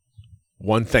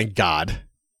 One, thank God.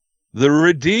 The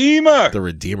Redeemer. The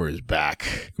Redeemer is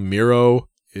back. Miro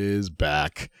is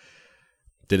back.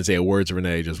 Didn't say a word to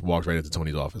Renee, just walked right into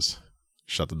Tony's office.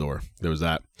 Shut the door. There was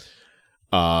that.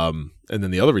 And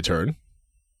then the other return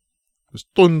was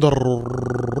Thunder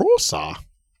Rosa.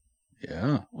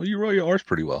 Yeah. Well, you roll your R's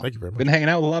pretty well. Thank you very much. Been hanging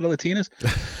out with a lot of Latinas?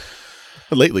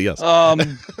 Lately, yes.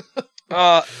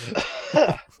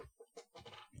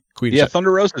 Queen. Yeah,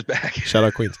 Thunder Rosa's back. Shout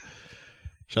out Queens.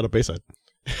 Shout out Bayside.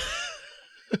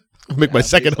 I'll make my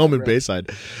second home in Bayside.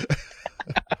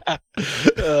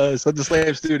 Sons of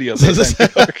Slam Studios.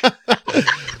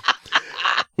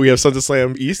 We have Sons of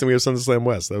Slam East and we have Sons of Slam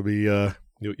West. That'll be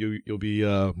you'll be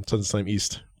Sons of Slam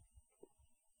East.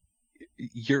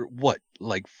 You're what,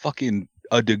 like fucking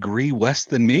a degree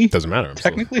west than me? Doesn't matter.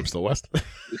 Technically, I'm still west.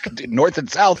 North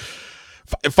and south.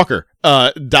 Fucker.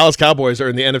 Dallas Cowboys are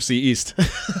in the NFC East.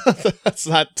 Let's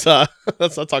not talk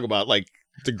about like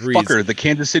degrees. Fucker, the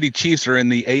Kansas City Chiefs are in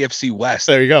the AFC West.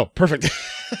 There you go. Perfect.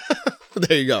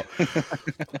 There you go.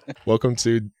 Welcome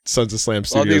to Sons of Slam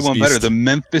Studios. I'll do one East. better. The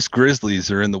Memphis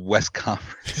Grizzlies are in the West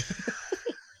Conference.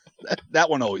 that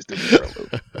one always did me for a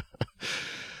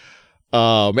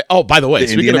loop. By the way,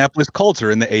 the Indianapolis Colts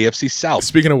are in the AFC South.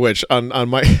 Speaking of which, on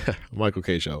my Michael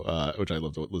K show, which I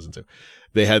love to listen to,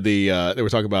 they had they were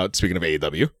talking about, speaking of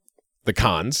AEW, the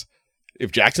cons.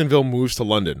 If Jacksonville moves to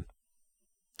London,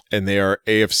 and they are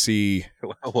AFC.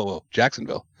 Whoa,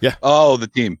 Jacksonville. Yeah. Oh, the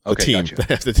team. Okay, the team.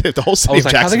 Gotcha. The whole city I was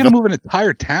of like, how are they Jacksonville. going to move an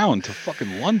entire town to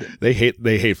fucking London? They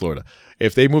hate Florida.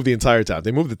 If they move the entire town,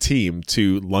 they move the team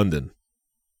to London.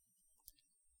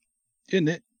 Isn't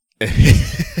it?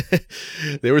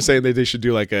 They were saying that they should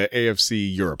do like a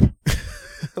AFC Europe.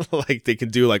 Like they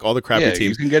could do like all the crappy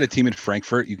teams. You can get a team in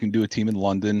Frankfurt. You can do a team in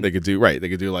London. They could do They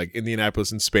could do like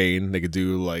Indianapolis in Spain. They could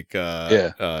do like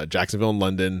Jacksonville in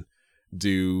London.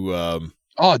 Do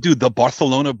dude, the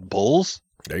Barcelona Bulls.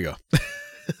 There you go.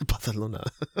 Barcelona.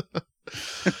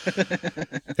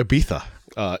 Ibiza.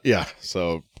 Yeah.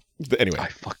 So anyway, I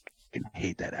fucking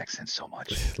hate that accent so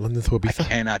much. London to Ibiza. I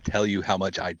cannot tell you how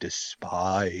much I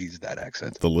despise that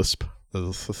accent. The lisp.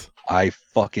 I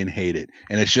fucking hate it,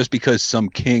 and it's just because some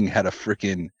king had a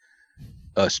freaking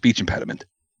speech impediment.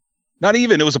 Not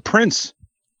even. It was a prince.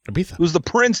 Ibiza. It was the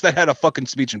prince that had a fucking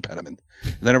speech impediment.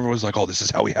 And then everyone was like, "Oh, this is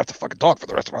how we have to fucking talk for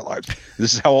the rest of our lives.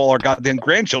 This is how all our goddamn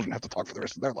grandchildren have to talk for the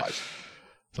rest of their lives."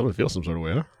 Someone feels some sort of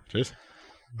way, huh? Jeez.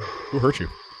 Who hurt you?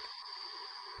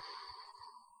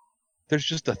 There's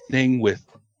just a thing with.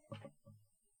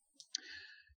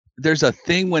 There's a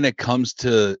thing when it comes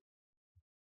to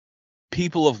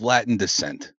people of Latin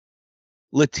descent,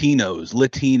 Latinos,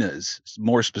 Latinas,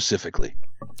 more specifically.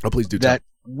 Oh, please do that.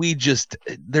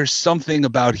 There's something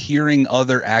about hearing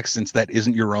other accents that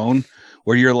isn't your own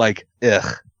where you're like,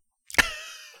 ugh.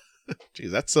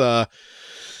 Geez, that's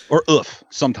or oof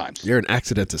sometimes. You're an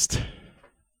accidentist.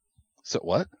 So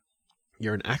what?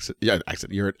 You're an accent. Yeah,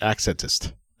 accent. You're an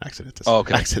accentist. Accidentist. Oh,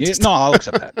 okay. Accentist. Yeah, no, I'll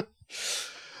accept that.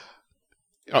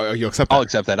 Oh, you accept that? I'll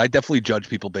accept that. I definitely judge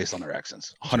people based on their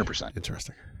accents. 100%.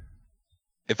 Interesting.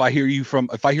 If I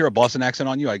hear a Boston accent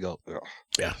on you, I go, ugh.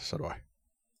 Yeah, so do I.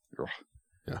 Ugh.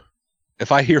 Yeah.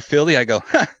 If I hear Philly, I go,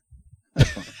 huh. That's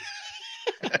funny.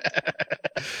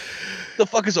 The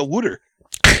fuck is a wooder?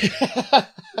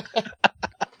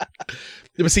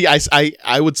 But see,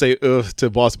 I would say to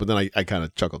Boston, but then I kind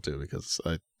of chuckle too because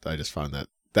I just found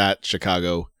that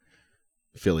Chicago,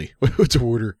 Philly, it's a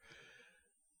wooder.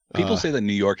 People say that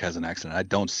New York has an accent. I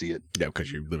don't see it. Yeah, because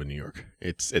you live in New York.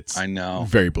 It's I know,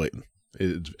 very blatant.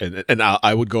 And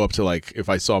I would go up to like if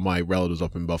I saw my relatives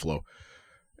up in Buffalo,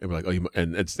 and be like, oh,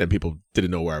 and people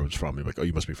didn't know where I was from. They'd be like, oh,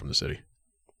 you must be from the city,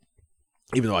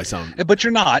 even though I sound. But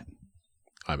you're not.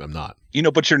 I'm not.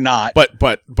 But you're not.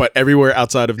 But everywhere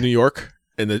outside of New York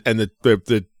and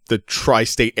the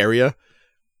tri-state area.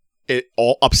 It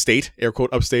all upstate, air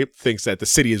quote upstate, thinks that the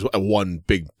city is a one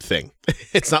big thing.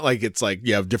 It's not like it's like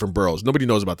you have different boroughs. Nobody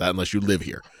knows about that unless you live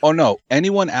here. Oh no,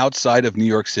 anyone outside of New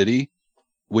York City,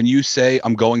 when you say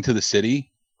I'm going to the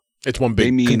city, it's one big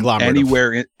they mean conglomerate.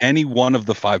 Anywhere in any one of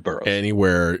the 5 boroughs.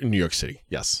 Anywhere in New York City,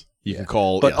 yes. You can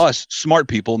call. But yes. us smart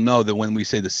people know that when we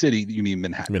say the city, you mean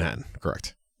Manhattan. Manhattan,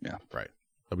 correct. Yeah, right.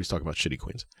 Nobody's talking about shitty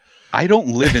Queens. I don't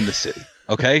live in the city.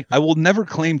 Okay, I will never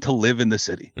claim to live in the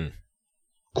city.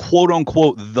 Quote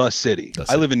unquote the city.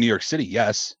 I live in New York City,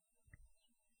 yes,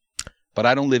 but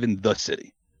I don't live in the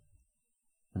city.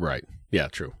 Right. Yeah.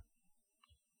 True.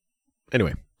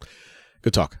 Anyway,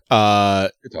 good talk.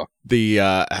 Good talk. The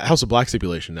House of Black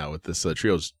stipulation now with this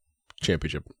trios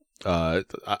championship.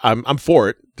 I'm for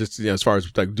it. Just as far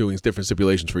as like doing different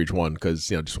stipulations for each one because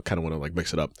just kind of want to like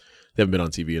mix it up. They haven't been on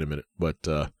TV in a minute, but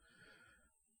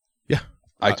yeah.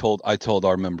 I told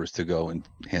our members to go and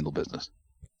handle business.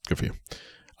 Good for you.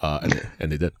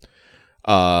 And they did.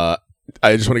 I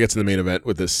just want to get to the main event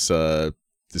with this the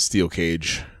steel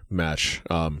cage match.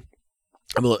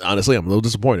 Honestly, I'm a little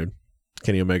disappointed.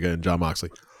 Kenny Omega and Jon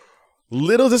Moxley.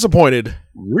 Little disappointed.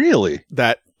 Really?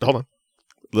 Hold on.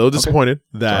 A little disappointed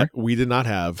that we did not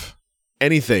have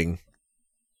anything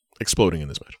exploding in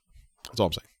this match. That's all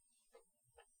I'm saying.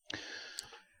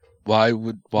 Why?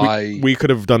 We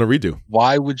could have done a redo.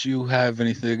 Why would you have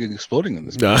anything exploding in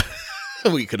this match?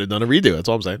 We could have done a redo. That's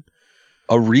all I'm saying.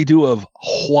 A redo of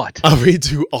what? A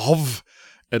redo of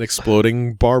an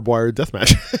exploding barbed wire death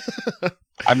match.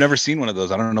 I've never seen one of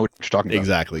those. I don't know what you're talking about.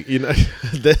 Exactly.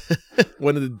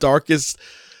 One of the darkest.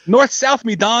 North South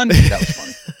me, Don. That was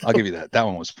funny. I'll give you that. That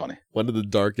one was funny. One of the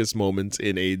darkest moments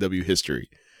in AEW history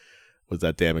was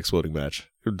that damn exploding match.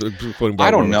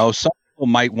 I don't know. Some people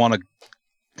might want to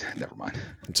Never mind.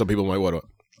 Some people might what?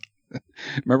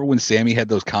 Remember when Sammy had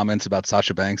those comments about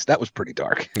Sasha Banks? That was pretty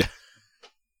dark. Yeah.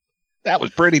 That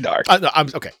was pretty dark.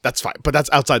 Okay, that's fine, but that's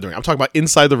outside the ring. I'm talking about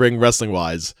inside the ring, wrestling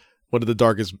wise. One of the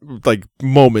darkest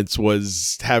moments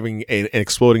was having an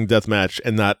exploding death match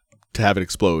and not to have it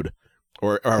explode,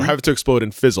 or have it to explode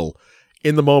and fizzle.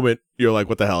 In the moment, you're like,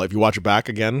 "What the hell?" If you watch it back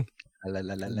again,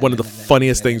 one of the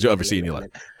funniest things you'll ever see in your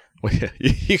life.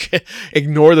 You can't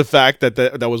ignore the fact that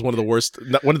that was one of the worst,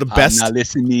 one of the best. I'm not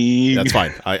listening. That's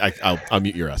fine. I'll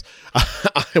mute your ass.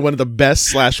 One of the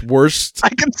best / worst. I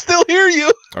can still hear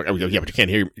you. Okay, yeah, but you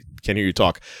can't hear you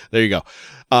talk. There you go.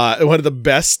 One of the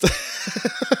best,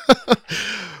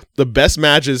 the best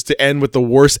matches to end with the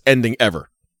worst ending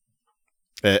ever.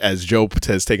 As Joe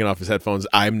has taken off his headphones,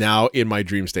 I'm now in my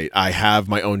dream state. I have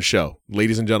my own show.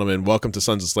 Ladies and gentlemen, welcome to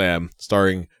Sons of Slam,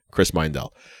 starring Chris Mindell.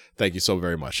 Thank you so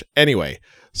very much. Anyway,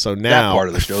 so now that part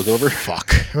of the show's over.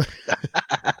 Fuck.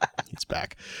 He's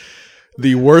back.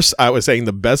 The worst, I was saying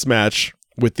the best match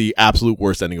with the absolute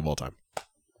worst ending of all time.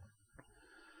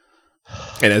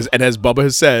 And as Bubba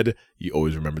has said, you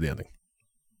always remember the ending.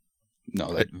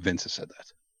 No, that Vince has said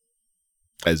that.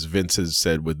 As Vince has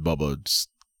said with Bubba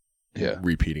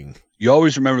repeating. You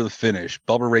always remember the finish.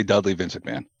 Bubba Ray Dudley, Vince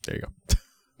McMahon. There you go.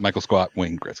 Michael Scott,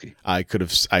 Wayne Gretzky. I could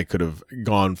have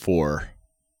gone for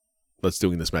let's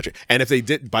doing this match. And if they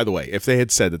did, by the way, if they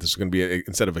had said that this was going to be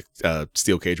instead of a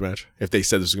steel cage match, if they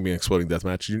said this was going to be an exploding death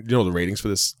match, you know the ratings for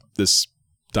this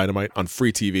Dynamite on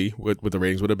free TV, what the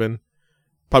ratings would have been?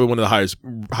 Probably one of the highest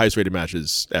rated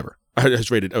matches ever.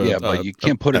 Highest rated. But you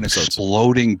can't put episodes. An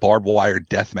exploding barbed wire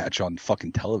death match on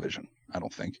fucking television. I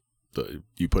don't think.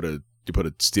 You put a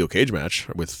steel cage match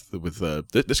with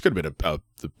this could have been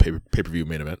the pay-per-view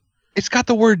main event. It's got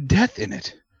the word death in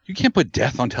it. You can't put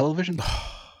death on television.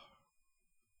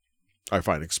 All right,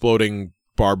 fine. Exploding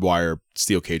barbed wire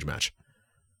steel cage match.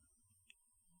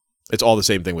 It's all the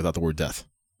same thing without the word death.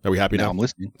 Are we happy now? I'm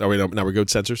listening. Now we're good with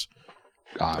censors?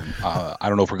 I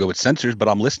don't know if we're good with censors, but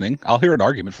I'm listening. I'll hear an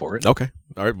argument for it. Okay.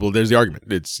 All right. Well, there's the argument.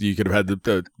 You could have had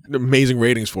the amazing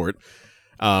ratings for it,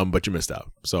 but you missed out.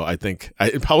 So I think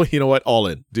probably, you know what? All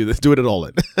in. Do it at All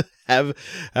In. have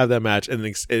that match,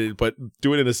 but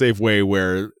do it in a safe way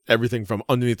where everything from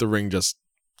underneath the ring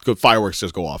fireworks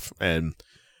just go off and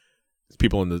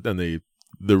people in the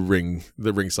ring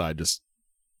side just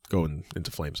going into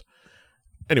flames.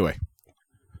 Anyway,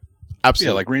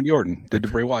 absolutely, yeah, like Randy Orton did to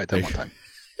Bray Wyatt that one time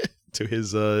to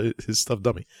his stuffed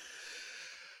dummy.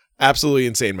 Absolutely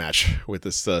insane match with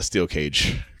this steel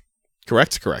cage.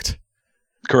 Correct.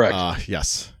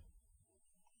 Yes,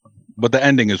 but the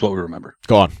ending is what we remember.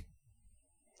 Go on.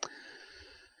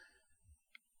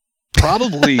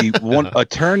 Probably a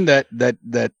turn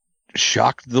that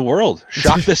shocked the world,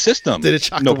 shocked the system. Did it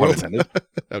shock the world?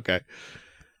 Okay.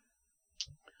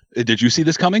 Did you see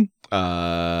this coming?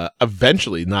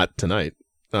 Eventually, not tonight.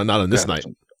 Not on this night.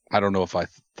 I don't know if I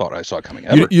thought I saw it coming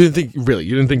ever. You didn't think You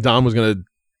didn't think Don was going to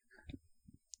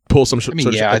pull some?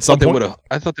 I thought they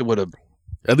would have.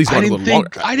 At least I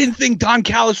didn't think Don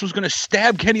Callis was going to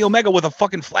stab Kenny Omega with a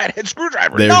fucking flathead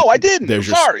screwdriver. No, I didn't.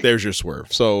 Sorry. There's your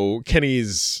swerve. So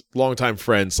Kenny's longtime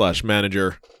friend /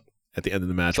 manager at the end of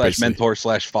the match, / mentor /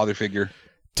 father figure,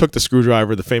 took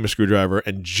the famous screwdriver,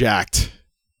 and jacked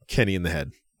Kenny in the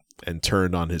head and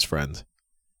turned on his friend.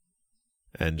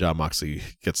 And Jon Moxley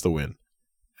gets the win.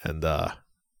 And unbelievable.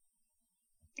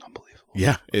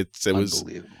 Yeah, it was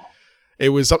unbelievable. It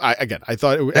was I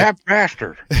thought it was that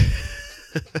bastard.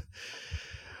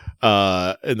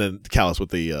 And then Callis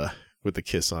with the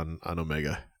kiss on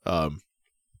Omega.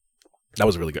 That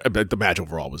was really good. The match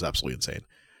overall was absolutely insane.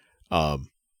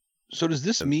 So does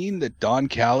this mean that Don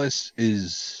Callis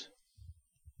is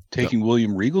taking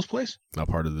William Regal's place? Not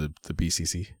part of the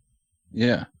BCC?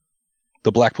 Yeah.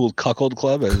 The Blackpool Cuckold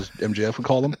Club, as MJF would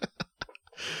call them?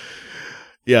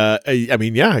 Yeah,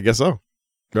 I guess so.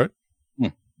 Right?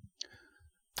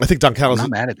 I think Don Callis.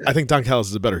 I think Don Callis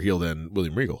is a better heel than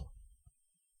William Regal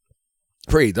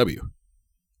for AEW.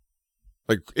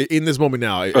 Like in this moment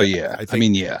now. I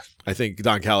think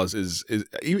Don Callis is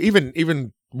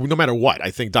even no matter what.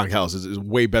 I think Don Callis is a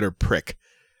way better prick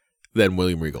than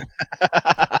William Regal.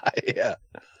 Yeah.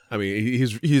 I mean,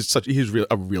 he's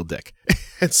a real dick,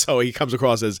 and so he comes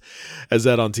across as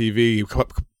that on TV. He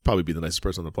probably be the nicest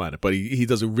person on the planet, but he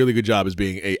does a really good job as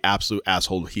being a absolute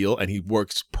asshole heel, and he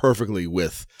works perfectly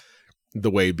with the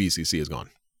way BCC has gone.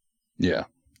 Yeah.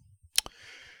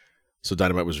 So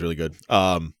Dynamite was really good.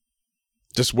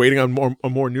 Just waiting on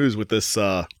more news with this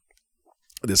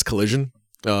this collision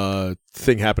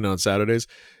thing happening on Saturdays.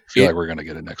 I feel like we're gonna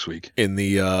get it next week. In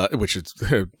the which is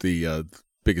the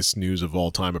biggest news of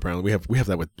all time. Apparently, we have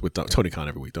that with Tony Khan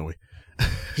every week, don't we?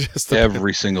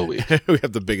 Every single week. We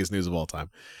have the biggest news of all time.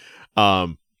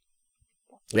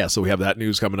 Yeah, so we have that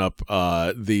news coming up.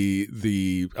 I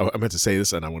meant to say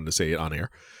this, and I wanted to say it on air.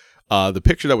 The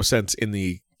picture that was sent in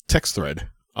the text thread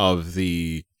of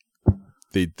the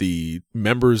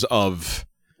members of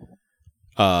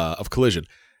Collision.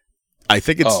 I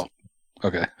think it's. Oh,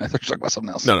 okay. I thought you were talking about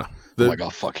something else. No. I'm like, oh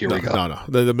fuck, here we go. No.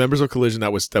 The members of Collision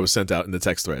that was sent out in the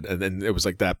text thread, and then it was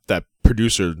like that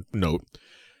producer note.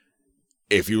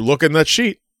 If you look in that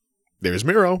sheet, there's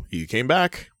Miro. He came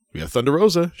back. We have Thunder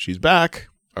Rosa. She's back.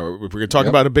 Or we're going to talk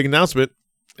about a big announcement.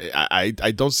 I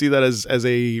don't see that as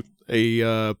a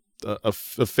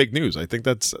fake news. I think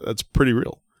that's pretty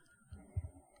real.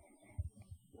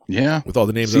 Yeah, with all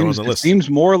the names that are on the list, it seems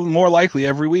more likely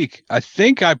every week. I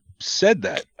think I said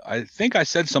that. I think I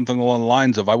said something along the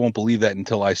lines of, "I won't believe that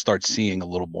until I start seeing a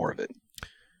little more of it."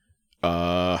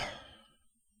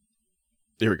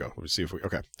 Here we go. Let me see if we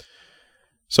okay.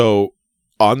 So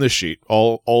on this sheet,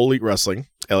 all Elite Wrestling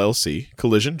LLC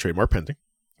Collision trademark pending,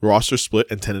 roster split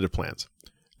and tentative plans.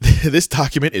 This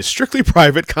document is strictly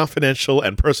private, confidential,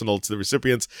 and personal to the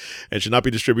recipients, and should not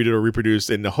be distributed or reproduced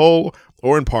in the whole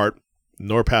or in part,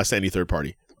 nor passed to any third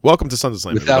party. Welcome to Sons of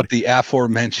Slam. Without everybody. the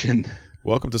aforementioned.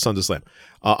 Welcome to Sons of Slam.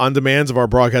 On demands of our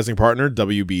broadcasting partner,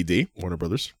 WBD, Warner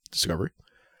Brothers Discovery,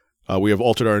 we have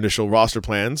altered our initial roster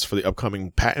plans for the upcoming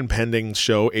patent-pending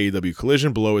show AEW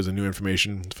Collision. Below is the new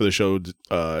information for the show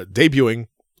debuting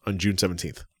on June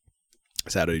 17th.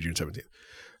 Saturday, June 17th.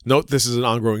 Note, this is an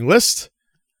ongoing list.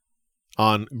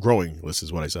 On-growing list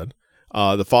is what I said.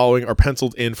 The following are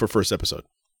penciled in for first episode.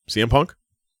 CM Punk,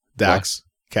 Dax,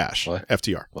 Cash,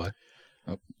 FTR. What?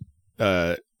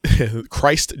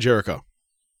 Christ Jericho.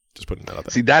 Just putting that out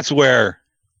there. See, that's where...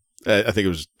 I think it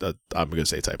was, I'm going to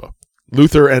say typo.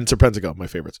 Luther and Serpentico, my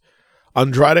favorites.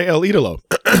 Andrade El Idolo.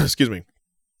 Excuse me.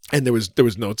 And there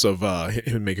was notes of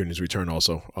him making his return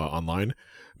also online.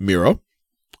 Miro,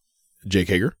 Jake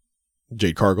Hager,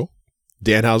 Jade Cargill,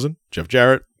 Danhausen, Jeff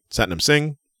Jarrett, Satnam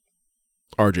Singh,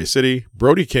 RJ City,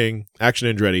 Brody King,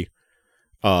 Action Andretti,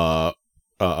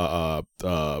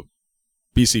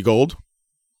 BC Gold,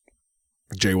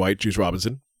 Jay White, Juice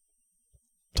Robinson,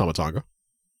 Tama Tonga,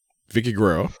 Vicky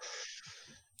Guerrero,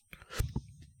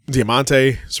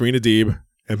 Diamante, Serena Deeb,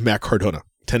 and Matt Cardona.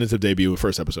 Tentative debut,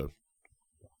 first episode.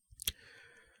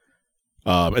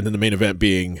 And then the main event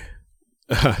being,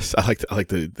 I like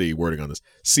the wording on this,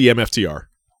 CMFTR.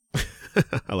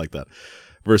 I like that.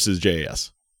 Versus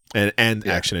JAS. And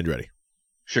Action Andretti.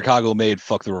 Chicago made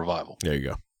Fuck the Revival. There you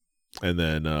go. And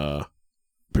then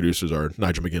producers are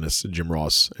Nigel McGuinness, Jim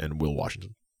Ross, and Will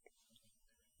Washington.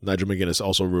 Nigel McGuinness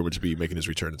also rumored to be making his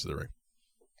return into the ring.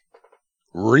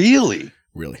 Really?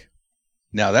 Really.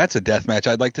 Now that's a death match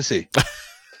I'd like to see.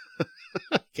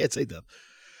 Can't say death.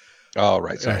 Oh,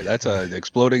 right. Sorry. That's an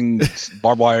exploding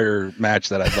barbed wire match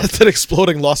that I'd love to see. That's an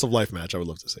exploding loss of life match I would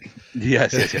love to see.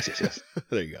 Yes.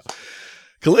 There you go.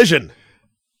 Collision.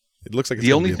 It looks like it's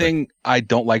the only thing I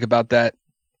don't like about that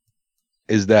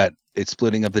is that it's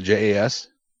splitting up the JAS.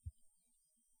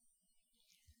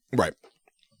 Right.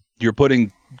 You're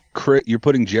putting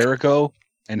Jericho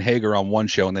and Hager on one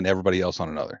show and then everybody else on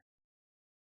another.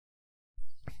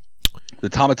 The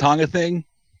Tama Tonga thing,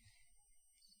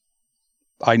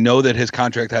 I know that his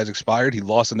contract has expired. He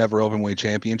lost the Never Openweight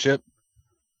Championship.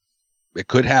 It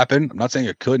could happen. I'm not saying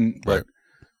it couldn't, but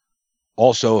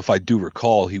also, if I do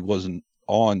recall, he wasn't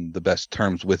on the best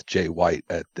terms with Jay White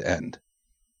at the end.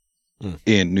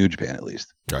 In New Japan, at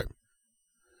least. Right.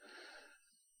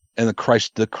 And the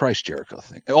Christ Jericho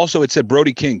thing. Also, it said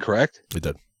Brody King, correct? It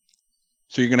did.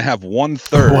 So you're going to have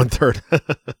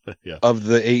 1/3 yeah. of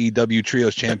the AEW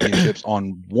Trios Championships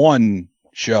on one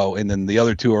show, and then the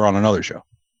other two are on another show.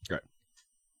 Right.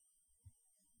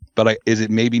 But is it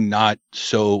maybe not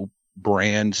so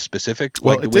brand specific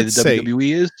like the way the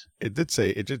WWE is? It did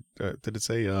say, did it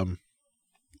say, I'm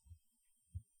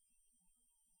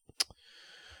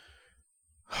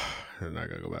not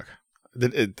going to go back.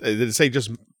 Did it say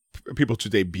just people to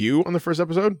debut on the first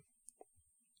episode?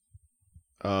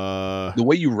 The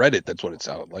way you read it, that's what it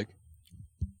sounded like.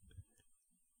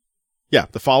 Yeah,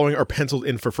 the following are penciled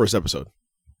in for first episode.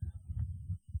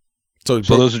 So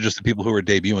those are just the people who are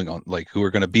debuting on, like, who are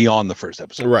going to be on the first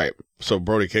episode. Right. So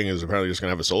Brody King is apparently just going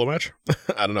to have a solo match?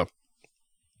 I don't know.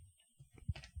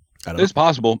 It's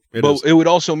possible. But it would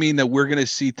also mean that we're going to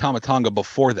see Tama Tonga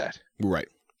before that. Right.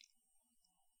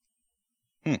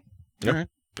 Yeah. All right.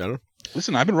 I don't know.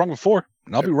 Listen, I've been wrong before,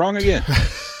 and I'll be wrong again.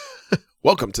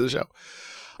 Welcome to the show.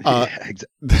 Exactly.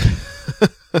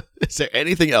 Is there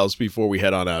anything else before we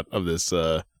head on out of this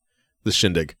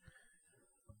shindig?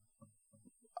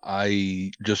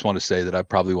 I just want to say that I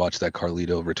probably watched that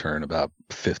Carlito return about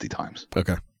 50 times.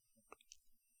 Okay.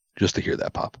 Just to hear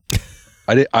that pop.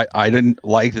 I didn't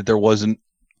like that there wasn't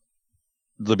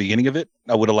the beginning of it.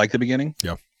 I would have liked the beginning.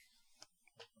 Yeah.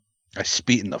 I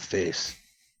spit in the face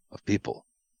of people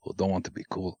who don't want to be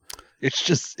cool. It's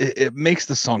just it makes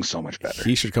the song so much better.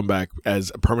 He should come back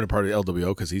as a permanent part of the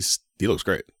LWO because he looks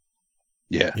great.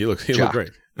 Yeah, he looked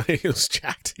great. He was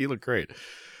jacked. He looked great.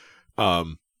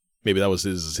 Maybe that was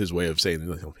his way of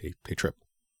saying, "Hey, Trip,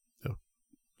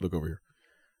 look over here."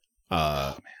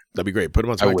 Man. That'd be great. Put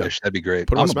him on SmackDown. I wish that'd be great.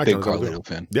 Put him I'm on SmackDown. a big Carlito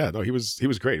fan. Yeah, no, he was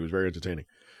great. He was very entertaining,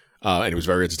 and he was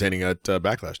very entertaining at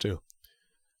Backlash too.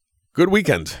 Good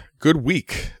weekend. Good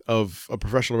week of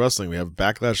professional wrestling. We have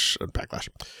Backlash.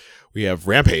 We have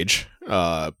Rampage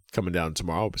coming down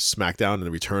tomorrow. SmackDown and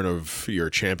the return of your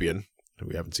champion, who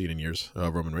we haven't seen in years,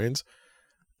 Roman Reigns.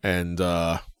 And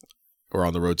we're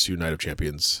on the road to Night of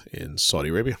Champions in Saudi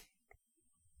Arabia.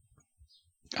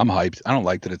 I'm hyped. I don't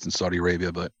like that it's in Saudi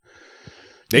Arabia, but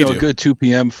a good 2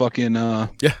 p.m. fucking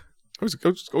yeah. Always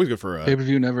good for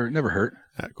pay-per-view. Never hurt.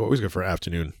 Always good for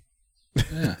afternoon.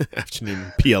 Yeah.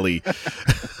 Afternoon PLE.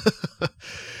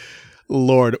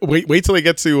 Lord, wait till they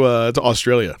get to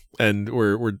Australia, and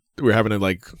we're having to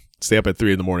like stay up at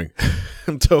 3 a.m.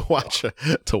 to watch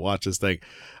this thing.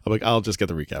 I'm like, I'll just get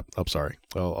the recap. I'm sorry,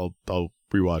 I'll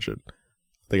rewatch it. I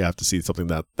think I have to see something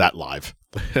that live,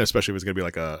 especially if it's gonna be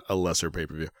like a lesser pay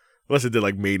per view. Unless it did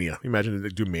like Mania. Imagine they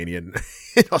do Mania in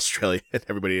Australia, and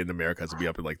everybody in America has to be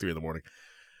up at like 3 a.m.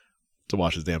 to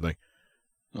watch this damn thing.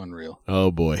 Unreal.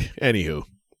 Oh boy. Anywho,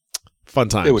 fun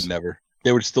times. They would never.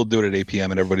 They would still do it at 8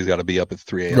 p.m. and everybody's got to be up at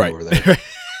 3 a.m. right over there.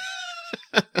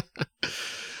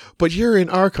 But you're in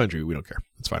our country. We don't care.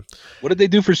 It's fine. What did they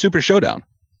do for Super Showdown?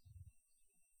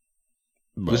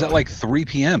 Was that like 3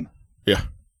 p.m.? Yeah.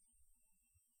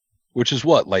 Which is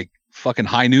what, like fucking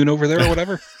high noon over there or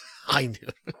whatever? High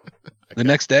noon. The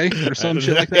next day or some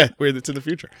shit like that? Yeah, it's in the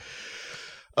future.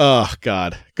 Oh,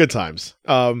 God. Good times.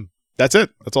 That's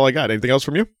it. That's all I got. Anything else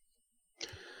from you?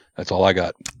 That's all I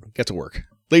got. Get to work.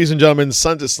 Ladies and gentlemen,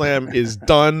 Sons of Slam is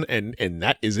done, and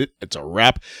that is it. It's a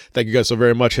wrap. Thank you guys so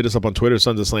very much. Hit us up on Twitter,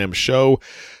 Sons of Slam Show.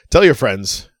 Tell your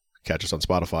friends. Catch us on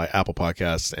Spotify, Apple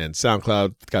Podcasts, and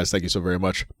SoundCloud. Guys, thank you so very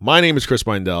much. My name is Chris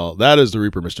Mindell. That is the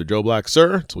Reaper, Mr. Joe Black.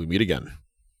 Sir, until we meet again.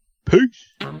 Peace.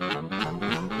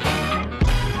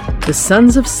 The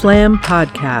Sons of Slam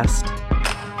Podcast.